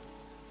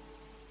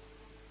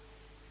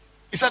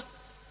 He said,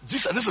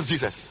 Jesus, this is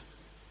Jesus.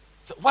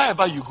 He said,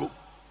 wherever you go,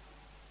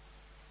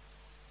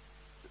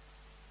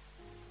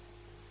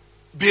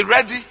 be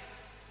ready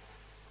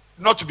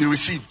not to be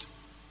received.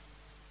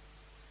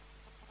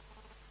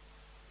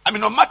 I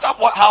mean, no matter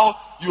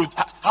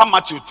how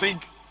much you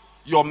think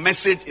your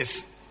message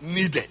is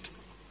needed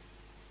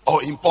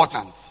or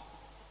important,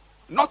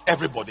 not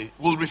everybody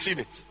will receive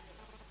it.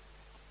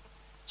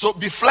 So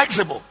be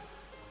flexible.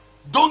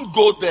 Don't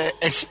go there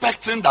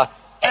expecting that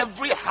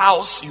every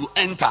house you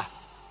enter,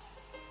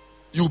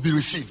 you'll be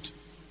received.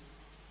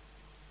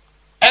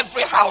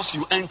 Every house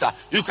you enter,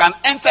 you can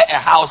enter a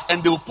house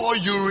and they'll pour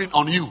urine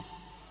on you.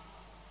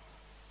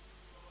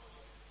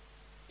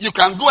 You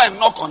can go and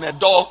knock on a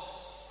door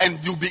and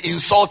you'll be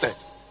insulted.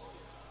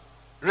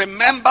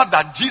 Remember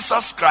that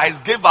Jesus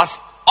Christ gave us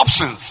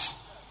options.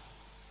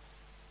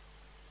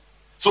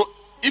 So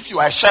if you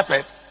are a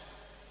shepherd,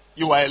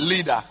 you are a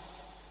leader.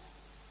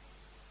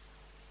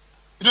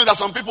 You know that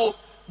some people,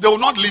 they will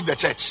not leave the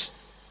church.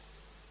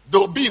 They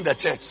will be in the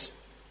church.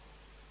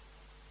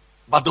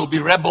 But they will be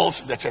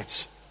rebels in the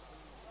church.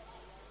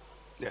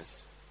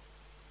 Yes.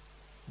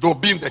 They will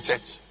be in the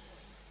church.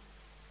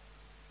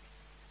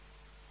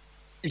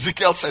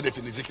 Ezekiel said it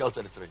in Ezekiel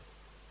 33.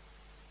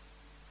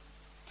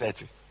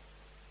 30.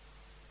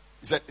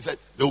 He said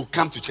they will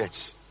come to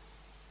church.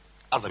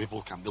 As the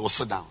people come, they will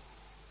sit down.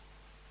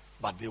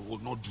 But they will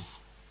not do.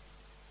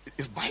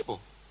 It's Bible.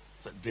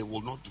 He said they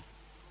will not do.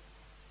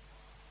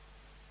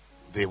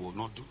 They will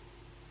not do.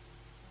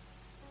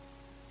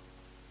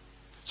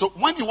 So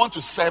when you want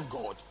to serve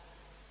God,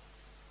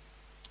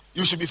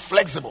 you should be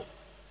flexible.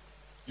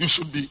 You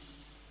shouldn't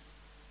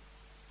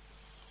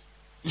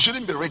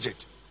be rigid.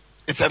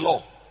 It's a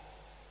law.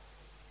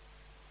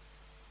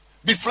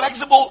 Be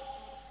flexible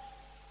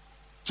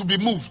to be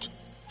moved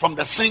from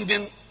the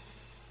singing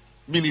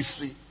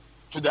ministry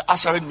to the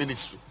ushering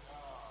ministry.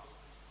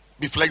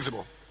 Be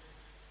flexible.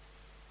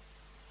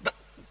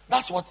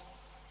 That's what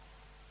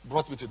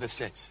brought me to this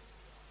church.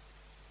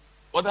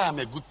 Whether I'm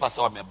a good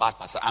pastor or I'm a bad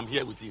pastor, I'm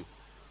here with you.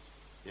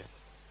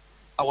 Yes.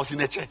 I was in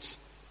a church,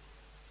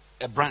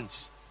 a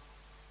branch,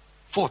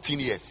 14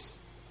 years.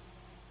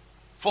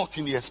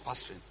 14 years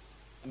pastoring.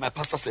 And my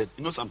pastor said,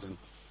 you know something?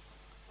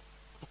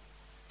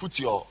 Put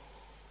your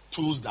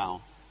tools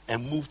down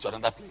and move to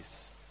another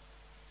place.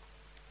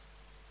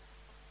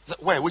 I said,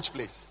 where? Which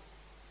place?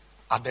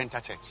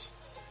 Adenta Church.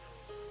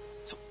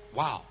 So,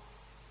 wow.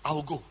 I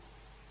will go.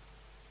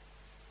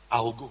 I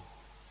will go.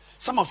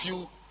 Some of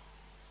you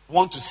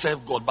want to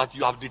serve God, but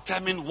you have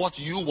determined what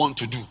you want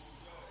to do.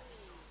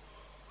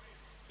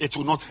 It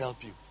will not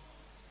help you.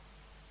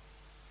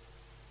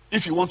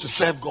 If you want to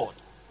serve God,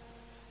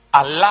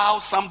 allow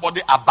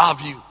somebody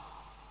above you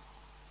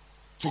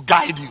to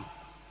guide you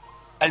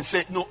and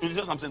say, no, you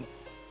know something,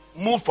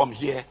 move from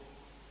here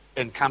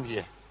and come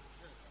here.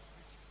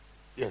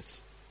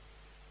 Yes.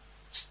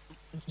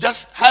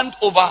 Just hand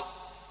over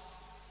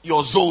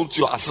your zone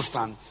to your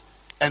assistant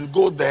and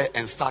go there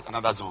and start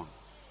another zone.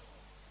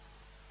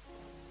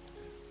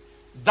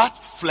 That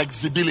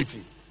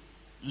flexibility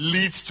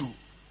leads to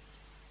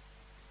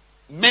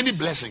many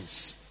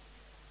blessings.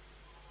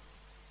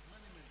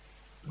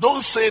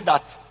 Don't say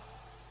that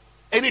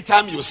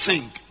anytime you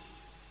sing,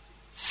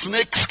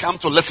 snakes come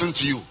to listen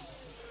to you.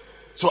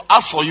 So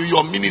as for you,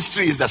 your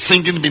ministry is the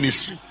singing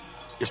ministry.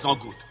 It's not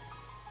good.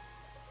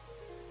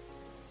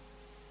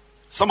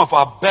 Some of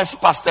our best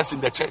pastors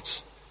in the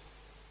church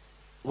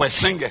were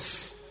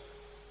singers.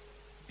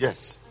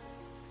 Yes.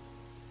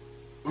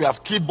 We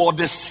have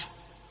keyboardists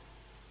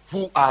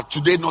who are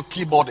today not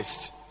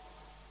keyboardists.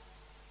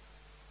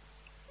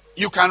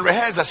 You can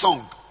rehearse a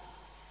song.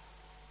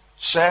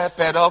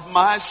 Shepherd of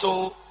my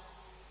soul.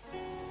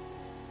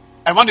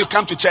 And when you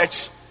come to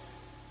church,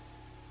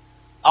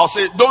 I'll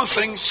say, don't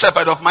sing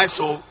Shepherd of my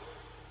soul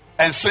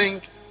and sing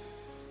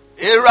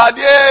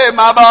Irradie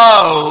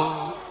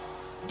Mabao.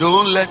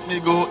 Don't let me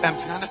go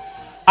empty-handed.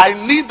 I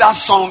need that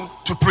song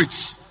to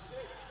preach.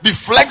 Be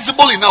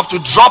flexible enough to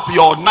drop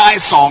your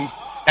nice song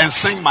and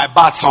sing my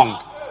bad song.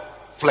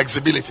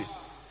 Flexibility.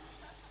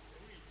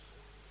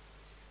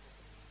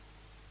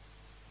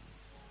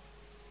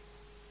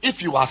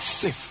 If you are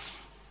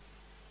safe,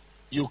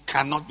 you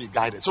cannot be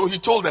guided. So he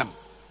told them,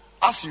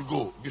 as you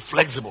go, be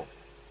flexible.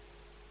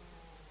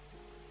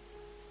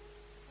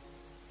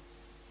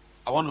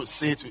 I want to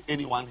say to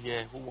anyone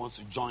here who wants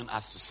to join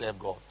us to serve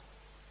God,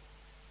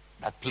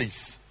 that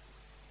please,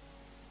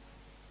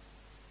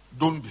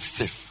 don't be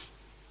stiff.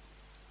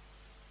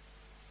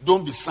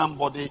 Don't be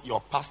somebody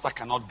your pastor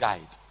cannot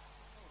guide.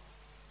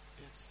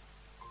 Yes.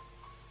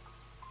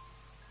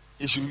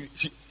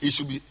 He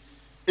should be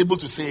able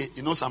to say,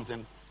 you know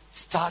something,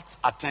 start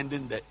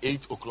attending the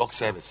 8 o'clock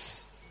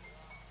service.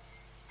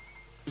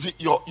 You see,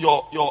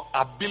 your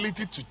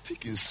ability to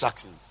take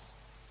instructions,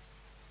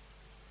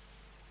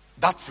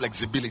 that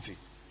flexibility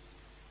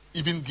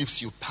even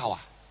gives you power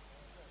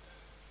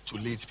to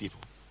lead people.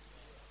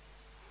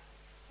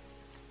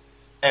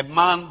 A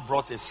man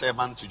brought a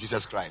servant to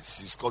Jesus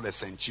Christ. He's called a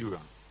centurion.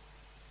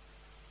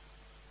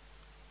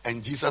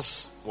 And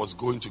Jesus was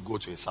going to go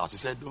to his house. He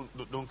said,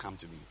 don't come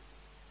to me.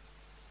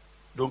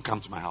 Don't come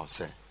to my house,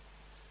 sir.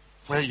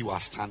 Where you are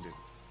standing,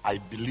 I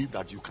believe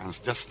that you can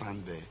just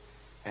stand there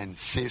and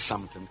say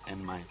something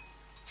and my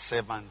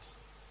servant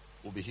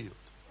will be healed.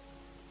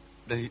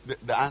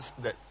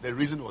 The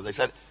reason was, they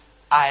said,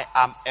 I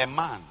am a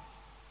man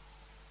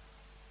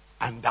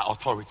under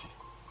authority.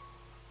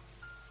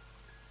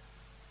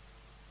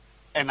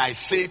 And I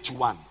say to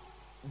one,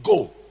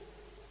 go,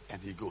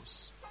 and he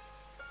goes.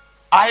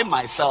 I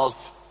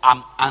myself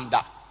am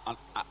under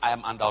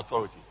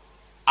authority.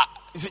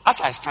 You see,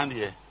 as I stand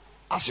here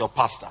as your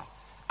pastor,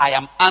 I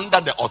am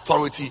under the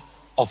authority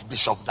of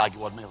Bishop Dag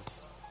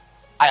Heward-Mills.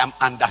 I am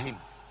under him.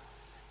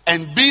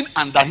 And being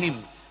under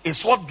him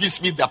is what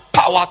gives me the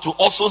power to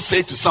also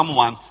say to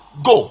someone,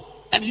 go.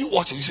 And you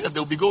watch it, you see that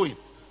they'll be going.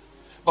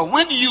 But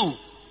when you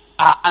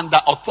are under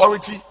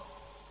authority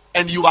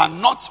and you are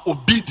not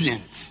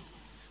obedient,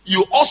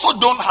 you also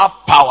don't have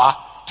power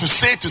to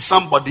say to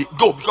somebody,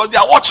 go, because they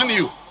are watching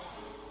you.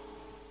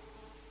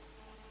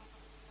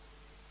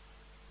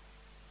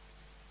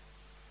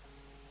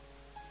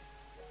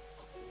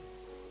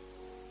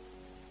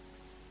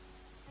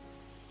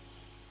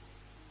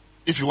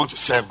 If you want to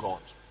serve God,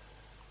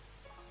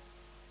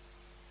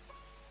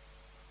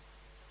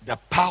 the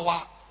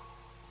power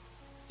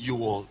you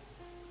will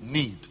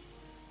need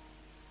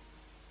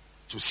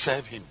to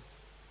serve him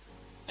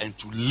and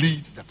to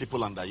lead the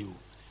people under you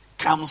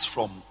comes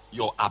from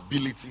your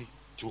ability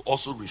to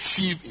also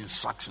receive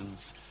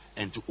instructions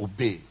and to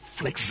obey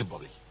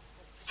flexibly.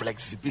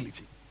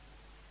 Flexibility.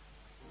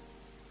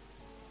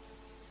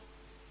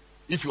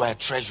 If you are a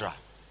treasurer,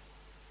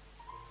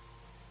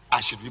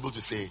 I should be able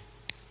to say,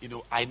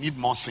 I need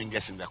more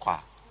singers in the choir.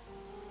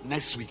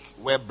 Next week,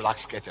 wear black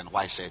skirt and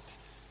white shirt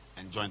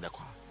and join the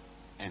choir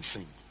and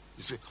sing.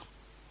 You say,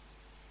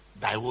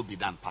 thy will be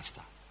done, pastor.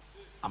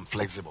 I'm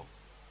flexible.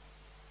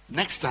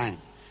 Next time,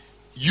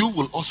 you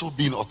will also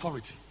be in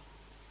authority.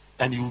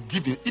 And you will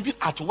give, even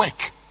at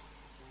work,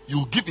 you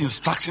will give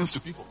instructions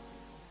to people.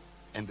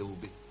 And they will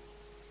obey.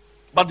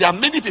 But there are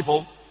many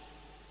people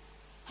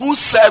who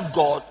serve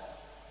God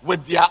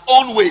with their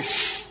own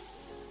ways.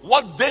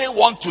 What they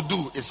want to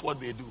do is what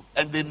they do.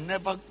 And they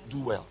never do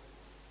well.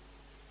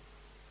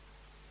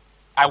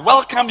 I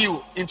welcome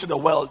you into the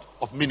world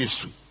of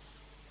ministry.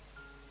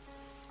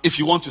 If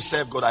you want to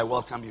serve God, I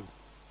welcome you.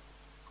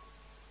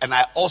 And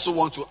I also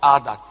want to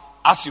add that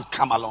as you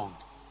come along,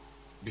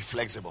 be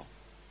flexible.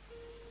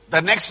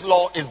 The next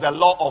law is the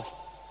law of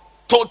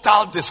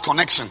total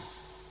disconnection.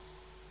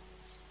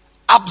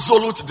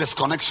 Absolute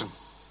disconnection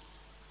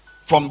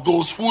from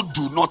those who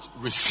do not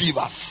receive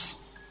us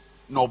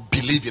nor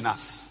believe in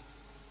us.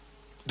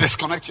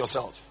 Disconnect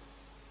yourself.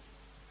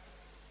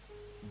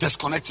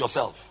 Disconnect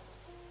yourself.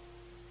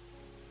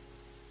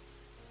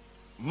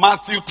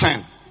 Matthew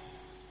 10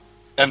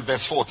 and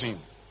verse 14.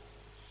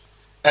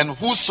 And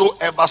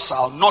whosoever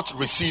shall not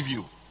receive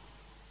you,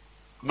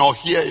 nor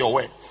hear your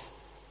words,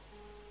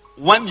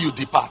 when you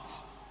depart,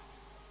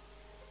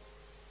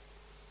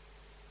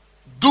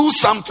 do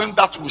something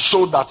that will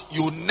show that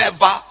you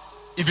never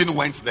even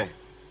went there.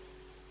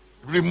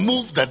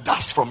 Remove the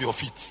dust from your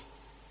feet.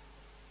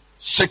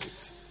 Shake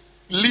it.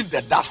 Leave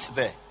the dust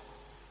there.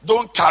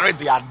 Don't carry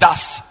their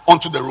dust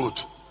onto the road.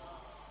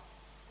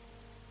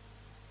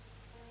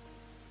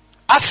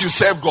 As you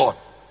serve God,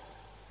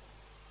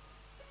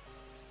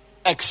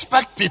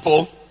 expect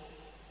people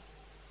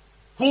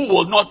who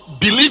will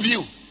not believe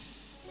you.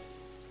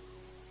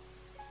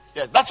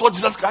 Yeah, that's what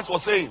Jesus Christ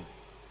was saying.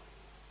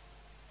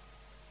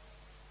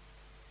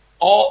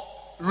 Or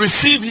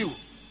receive you.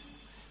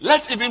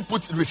 Let's even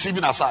put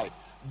receiving aside.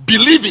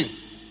 Believing.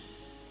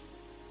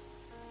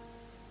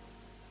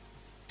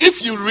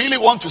 If you really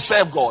want to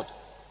serve God,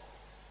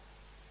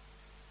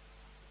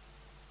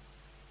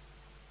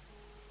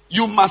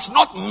 you must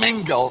not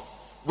mingle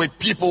with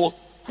people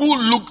who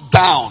look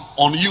down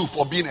on you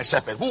for being a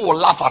shepherd, who will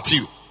laugh at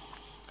you.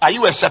 Are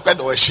you a shepherd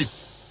or a sheep?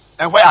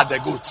 And where are the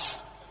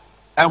goats?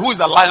 And who is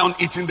the lion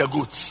eating the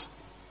goats?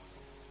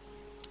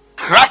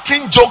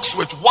 Cracking jokes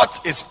with what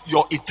is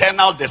your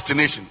eternal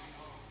destination.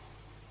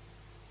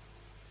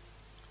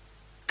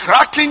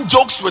 Cracking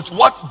jokes with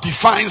what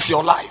defines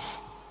your life.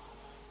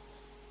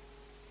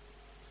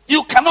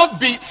 You cannot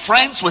be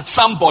friends with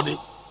somebody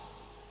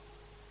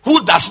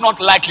who does not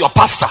like your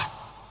pastor.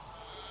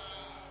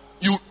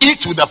 You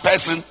eat with the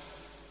person.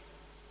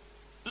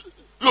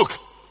 Look,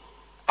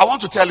 I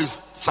want to tell you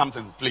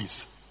something,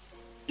 please,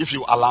 if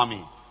you allow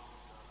me.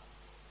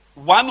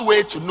 One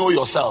way to know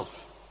yourself,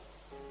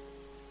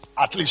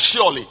 at least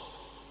surely,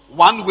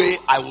 one way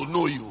I will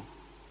know you,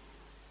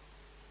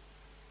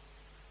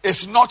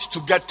 is not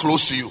to get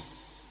close to you.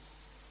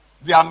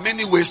 There are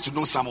many ways to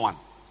know someone.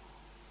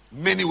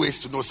 Many ways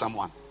to know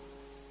someone.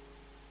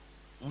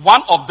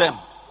 One of them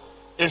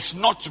is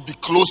not to be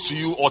close to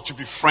you or to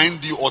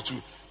befriend you or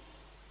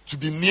to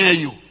be near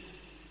you.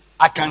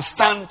 I can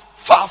stand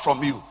far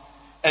from you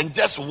and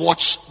just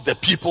watch the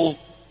people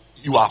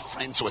you are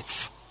friends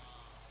with.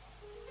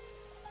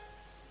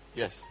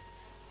 Yes.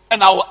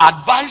 And I will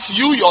advise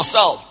you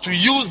yourself to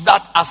use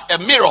that as a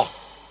mirror.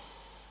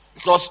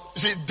 Because,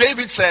 you see,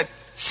 David said,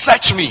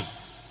 search me.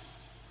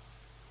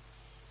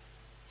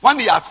 When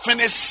he had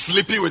finished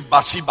sleeping with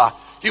Bathsheba,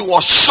 he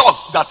was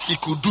shocked that he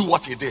could do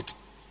what he did.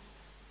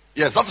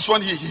 Yes, that is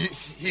when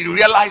he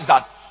realized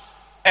that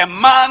a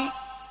man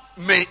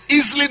may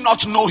easily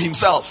not know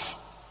himself.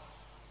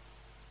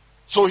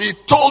 So he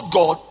told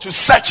God to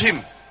search him.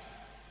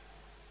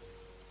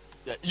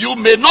 You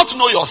may not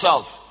know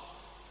yourself.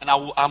 And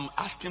I'm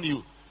asking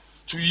you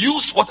to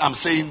use what I'm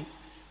saying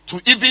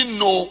to even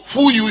know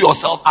who you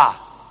yourself are.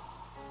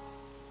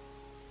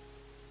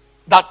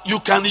 That you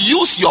can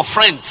use your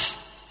friends.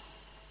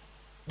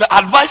 The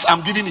advice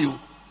I'm giving you,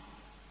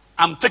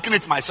 I'm taking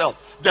it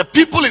myself. The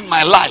people in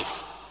my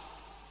life,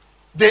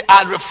 they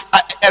are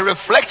a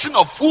reflection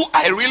of who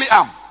I really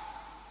am.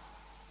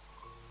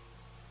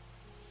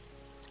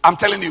 I'm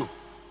telling you.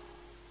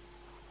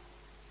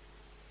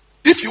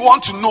 If you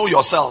want to know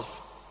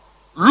yourself,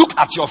 look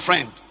at your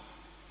friend.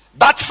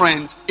 That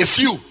friend is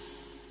you.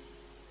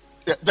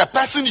 The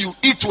person you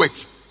eat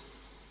with.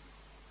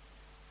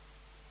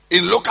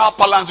 In local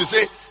parlance, we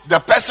say the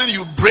person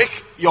you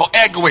break your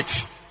egg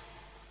with.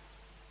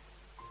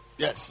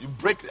 Yes, you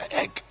break the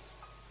egg.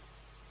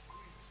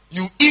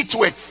 You eat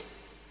with.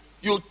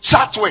 You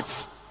chat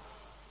with.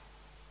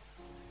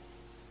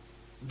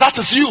 That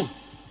is you.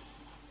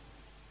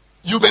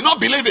 You may not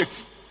believe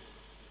it.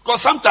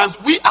 Because sometimes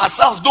we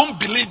ourselves don't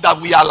believe that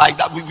we are like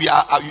that.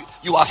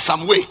 You are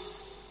some way.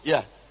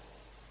 Yeah.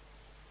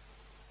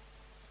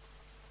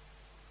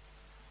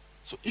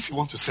 So if you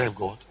want to serve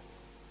God,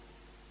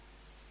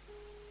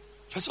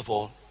 first of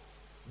all,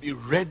 be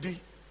ready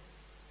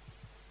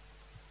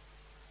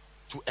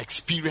to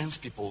experience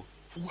people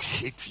who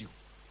hate you.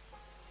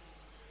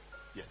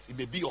 Yes, it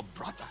may be your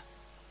brother,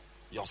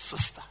 your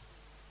sister,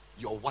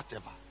 your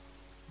whatever.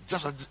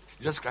 Just like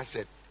Jesus Christ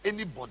said,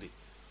 anybody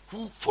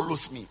who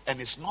follows me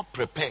and is not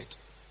prepared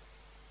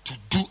to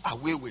do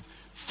away with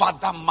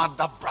father,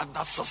 mother, brother,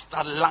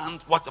 sister,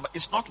 land, whatever,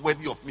 it's not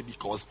worthy of me.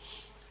 Because,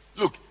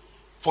 look,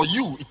 for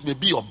you, it may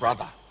be your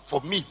brother. For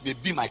me, it may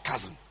be my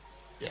cousin.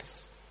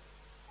 Yes.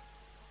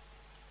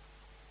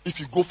 If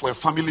you go for a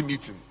family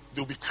meeting,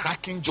 they'll be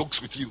cracking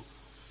jokes with you,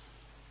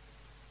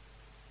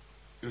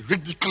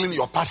 ridiculing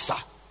your pastor,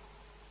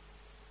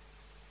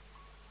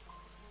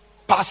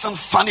 passing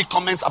funny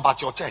comments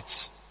about your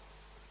church.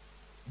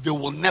 They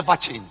will never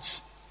change.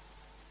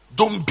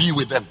 Don't be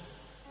with them.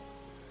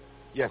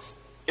 Yes,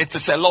 it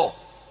is a law.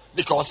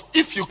 Because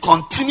if you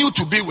continue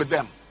to be with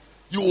them,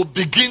 you will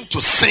begin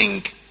to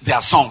sing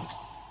their song.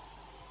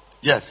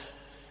 Yes.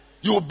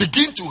 You will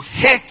begin to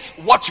hate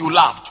what you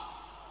loved.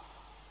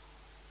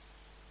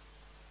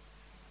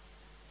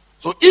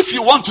 So if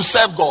you want to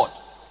serve God,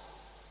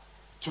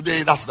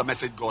 today that's the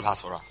message God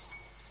has for us.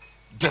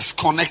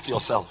 Disconnect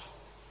yourself.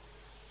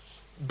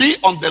 Be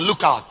on the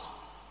lookout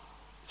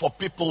for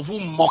people who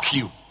mock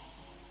you.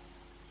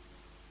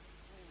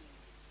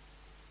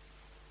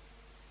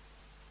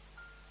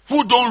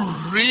 Who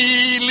don't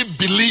really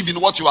believe in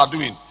what you are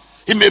doing.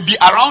 He may be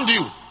around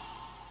you.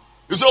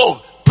 You say,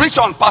 oh,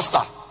 preacher and pastor,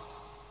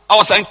 I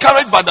was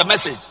encouraged by the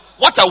message.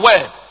 What a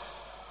word.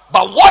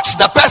 But watch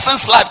the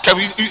person's life.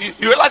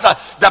 You realize that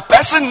the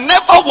person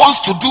never wants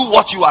to do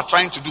what you are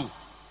trying to do.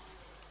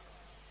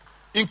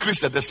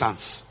 Increase the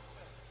distance.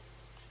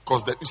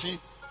 Because you see,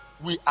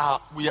 we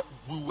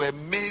were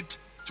made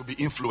to be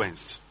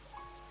influenced.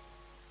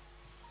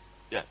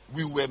 Yeah,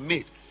 we were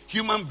made.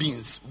 Human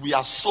beings, we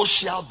are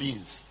social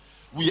beings.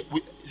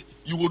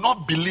 You will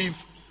not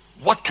believe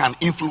what can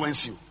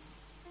influence you.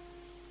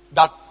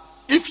 That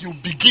if you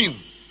begin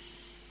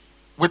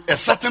with a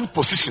certain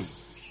position,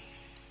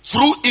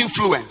 through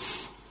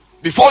influence,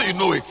 before you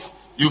know it,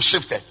 you've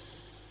shifted.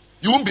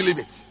 You won't believe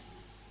it.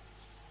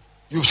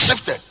 You've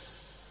shifted.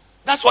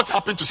 That's what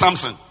happened to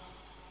Samson.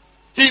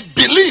 He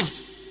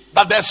believed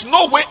that there's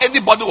no way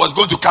anybody was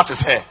going to cut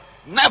his hair.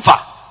 Never.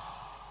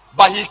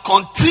 But he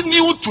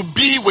continued to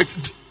be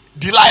with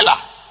Delilah.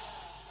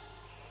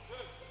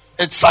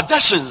 It's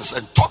suggestions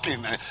and talking,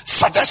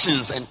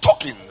 suggestions and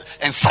talking,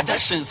 and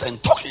suggestions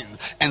and talking,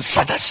 and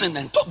suggestion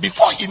and talk.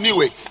 Before he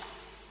knew it,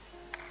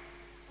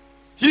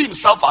 he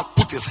himself had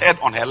put his head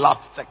on her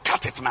lap. Said,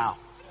 cut it now.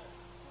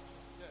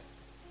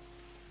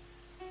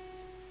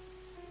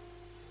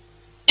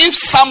 If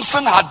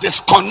Samson had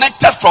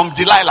disconnected from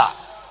Delilah,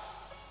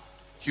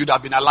 he would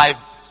have been alive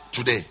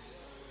today.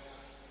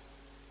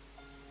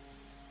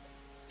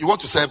 You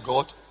want to serve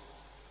God?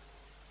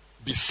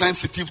 Be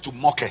sensitive to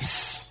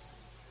mockers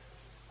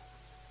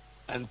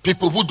and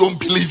people who don't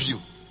believe you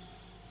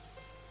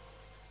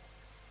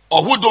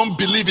or who don't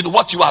believe in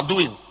what you are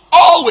doing.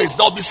 Always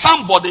there will be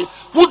somebody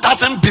who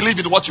doesn't believe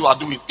in what you are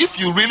doing. If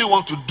you really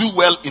want to do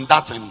well in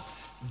that thing,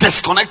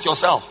 disconnect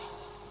yourself.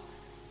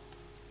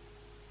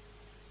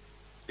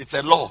 It's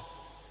a law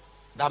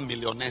that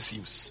millionaires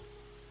use,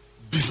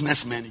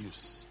 businessmen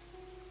use,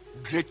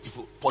 great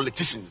people,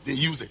 politicians, they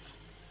use it.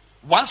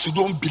 Once you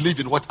don't believe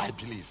in what I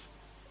believe,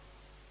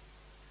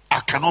 I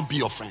cannot be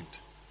your friend.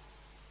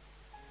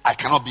 I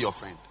cannot be your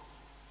friend.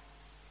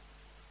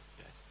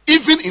 Yes.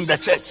 Even in the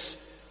church,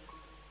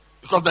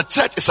 because the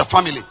church is a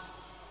family.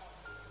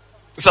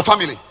 It's a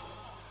family.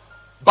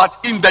 But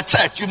in the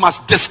church, you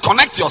must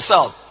disconnect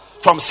yourself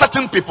from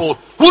certain people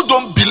who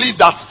don't believe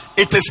that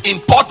it is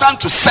important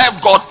to serve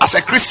God as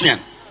a Christian.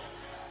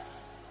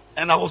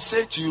 And I will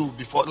say to you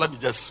before, let me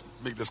just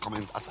make this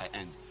comment as I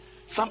end.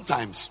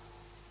 Sometimes,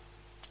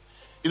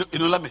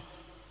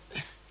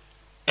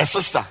 a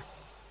sister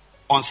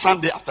on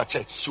Sunday after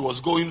church, she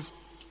was going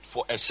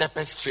for a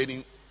shepherd's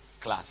training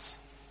class,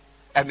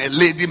 and a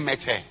lady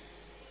met her.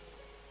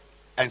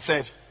 and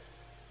said,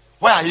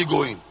 "Where are you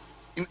going?"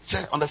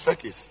 On the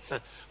staircase. He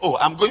said, "Oh,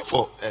 I'm going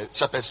for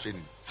shepherd's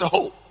training." So,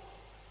 "Oh,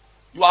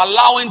 you are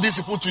allowing these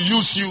people to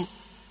use you,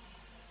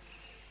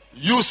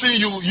 using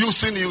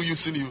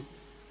you.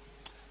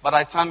 But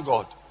I thank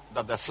God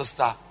that the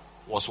sister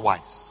was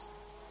wise.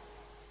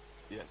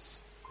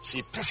 Yes,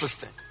 she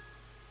persisted.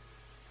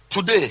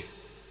 Today,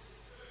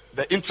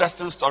 the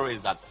interesting story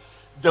is that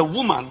the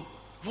woman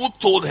who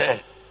told her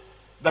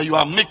that you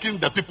are making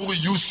the people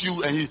use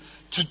you, and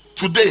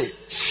today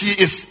she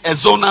is a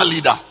zonal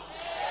leader.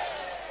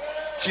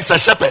 She's a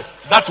shepherd,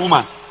 that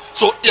woman.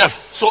 So yes,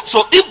 so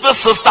if the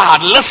sister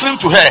had listened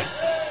to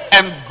her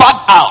and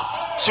backed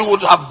out, she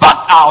would have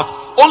backed out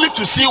only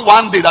to see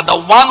one day that the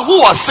one who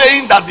was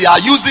saying that they are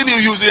using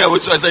you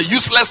as a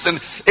useless thing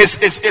is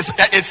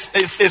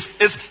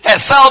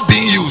herself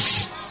being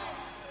used.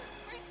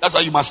 That's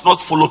why you must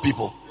not follow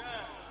people.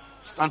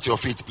 Stand to your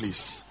feet,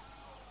 please.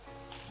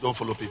 Don't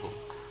follow people.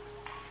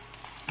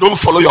 Don't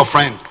follow your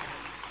friend.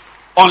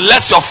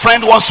 Unless your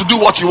friend wants to do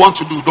what you want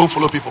to do, don't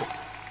follow people.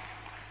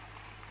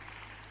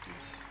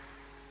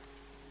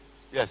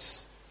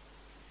 Yes.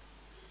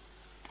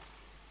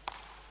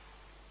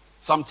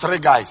 Some 3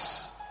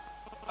 guys,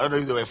 I don't know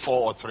if they were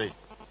 4 or 3.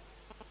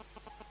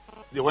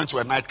 They went to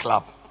a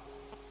nightclub.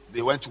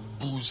 They went to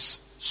booze,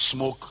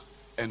 smoke,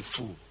 and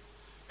fool.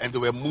 And they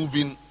were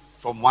moving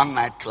from one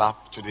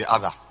nightclub to the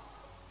other.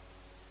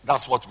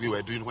 That's what we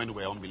were doing when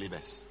we were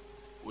unbelievers.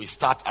 We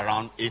start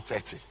around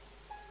 8:30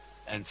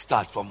 and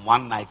start from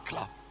one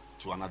nightclub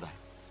to another.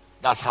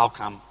 That's how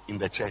come in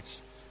the church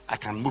I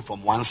can move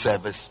from one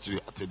service to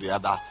the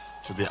other,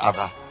 to the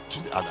other,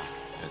 to the other.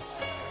 Yes.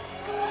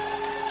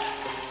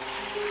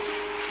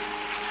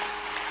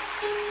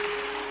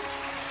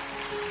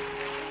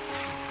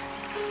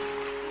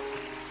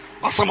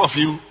 But some of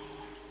you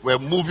were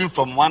moving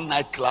from one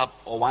nightclub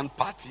or one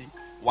party,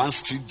 one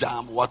street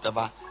jam,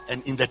 whatever,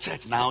 and in the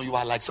church now you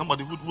are like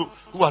somebody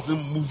who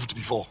hasn't moved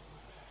before.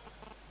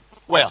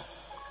 Well,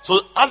 so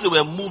as they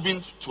were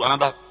moving to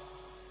another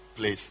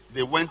place,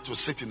 they went to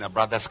sit in a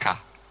brother's car,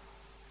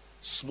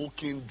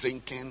 smoking,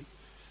 drinking.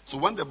 So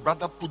when the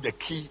brother put the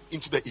key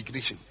into the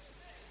ignition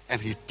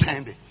and he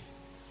turned it,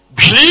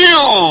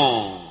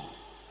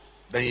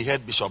 then he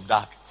heard Bishop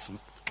Dark,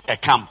 a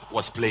camp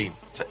was playing.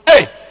 He said,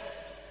 "Hey,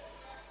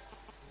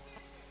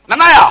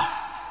 Nanaya,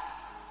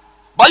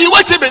 but you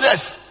waiting with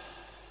us.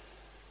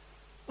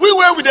 We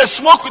were with the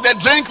smoke, with the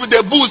drink, with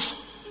the booze.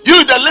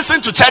 You that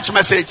listen to church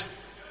message."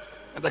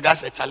 And the guy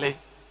said, "Charlie,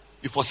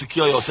 you for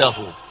secure yourself.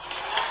 Oh.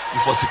 You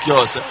for secure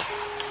yourself.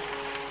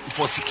 You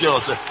for secure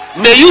yourself.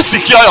 May you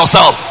secure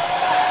yourself."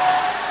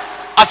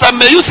 I said,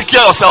 "May you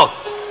secure yourself."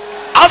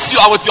 As you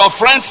are with your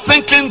friends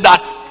thinking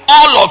that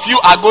all of you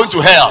are going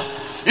to hell,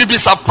 you'll be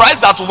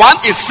surprised that one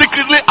is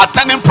secretly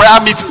attending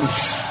prayer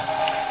meetings.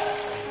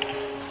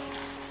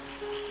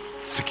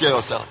 Secure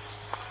yourself.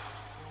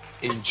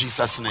 In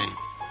Jesus' name.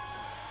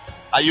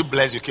 Are you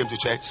blessed you came to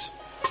church?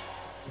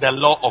 The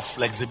law of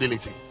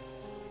flexibility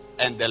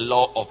and the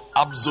law of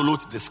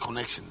absolute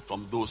disconnection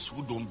from those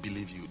who don't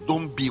believe you.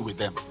 Don't be with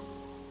them.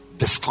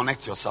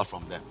 Disconnect yourself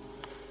from them.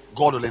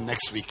 God willing,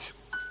 next week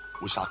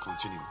we shall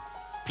continue.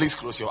 Please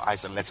close your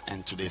eyes and let's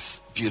end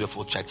today's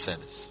beautiful church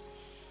service.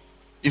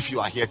 If you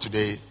are here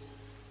today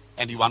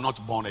and you are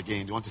not born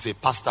again, you want to say,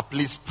 "Pastor,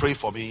 please pray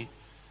for me.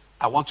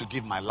 I want to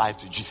give my life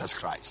to Jesus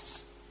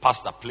Christ.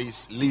 Pastor,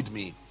 please lead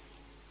me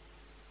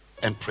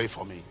and pray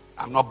for me.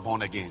 I'm not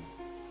born again.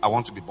 I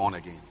want to be born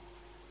again."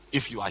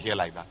 If you are here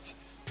like that,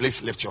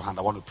 please lift your hand.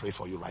 I want to pray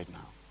for you right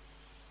now.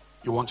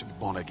 You want to be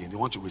born again. You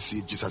want to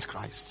receive Jesus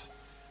Christ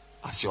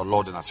as your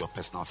Lord and as your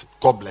personal Savior.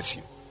 God bless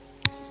you.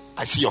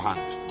 I see your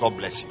hand. God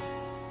bless you.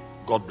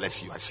 God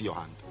bless you. I see your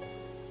hand.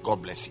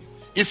 God bless you.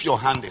 If your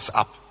hand is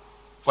up,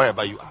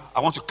 wherever you are, I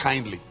want to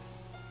kindly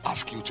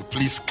ask you to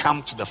please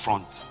come to the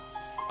front.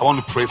 I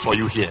want to pray for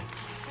you here.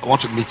 I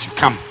want to meet you.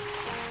 Come.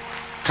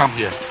 Come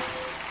here.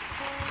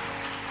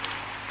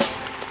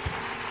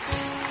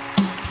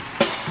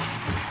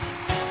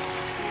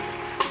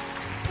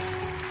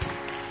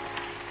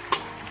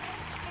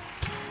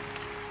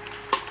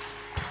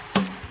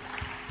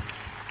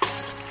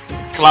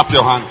 Clap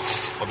your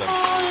hands for them.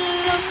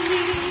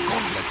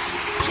 God bless you.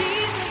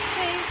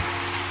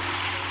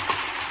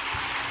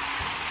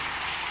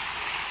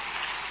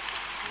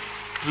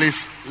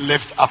 Please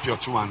lift up your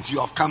 2 hands. You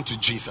have come to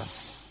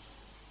Jesus.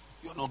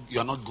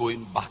 You're not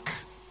going back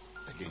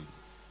again.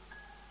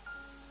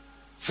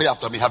 Say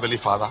after me, "Heavenly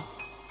Father,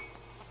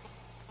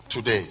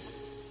 today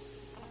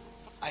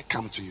I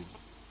come to you.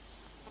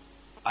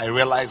 I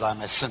realize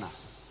I'm a sinner.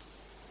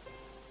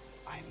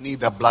 I need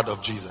the blood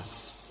of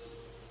Jesus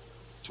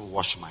to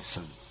wash my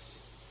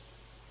sins.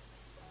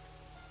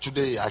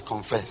 Today I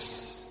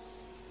confess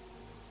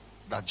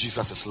that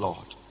Jesus is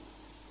Lord.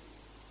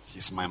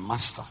 He's my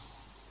master.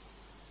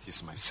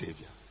 He's my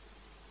Savior.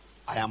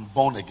 I am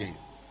born again.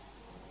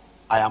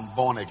 I am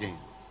born again.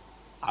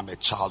 I'm a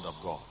child of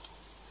God.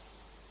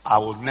 I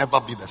will never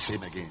be the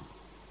same again.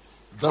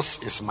 This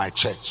is my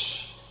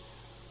church.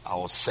 I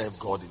will serve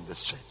God in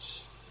this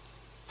church.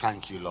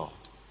 Thank you, Lord.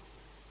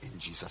 In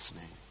Jesus'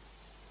 name.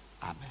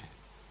 Amen.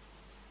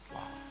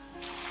 Wow.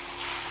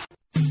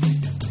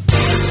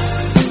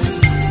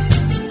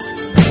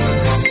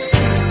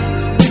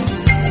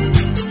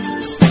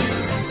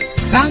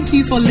 Thank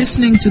you for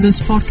listening to this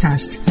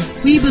podcast.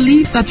 We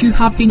believe that you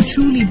have been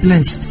truly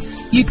blessed.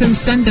 You can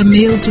send a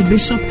mail to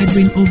Bishop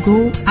Edwin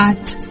Ogo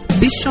at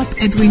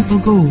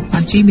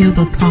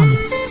bishopedwinogo@gmail.com.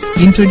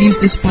 Introduce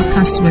this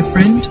podcast to a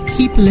friend.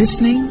 Keep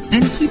listening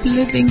and keep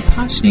living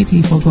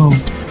passionately for God.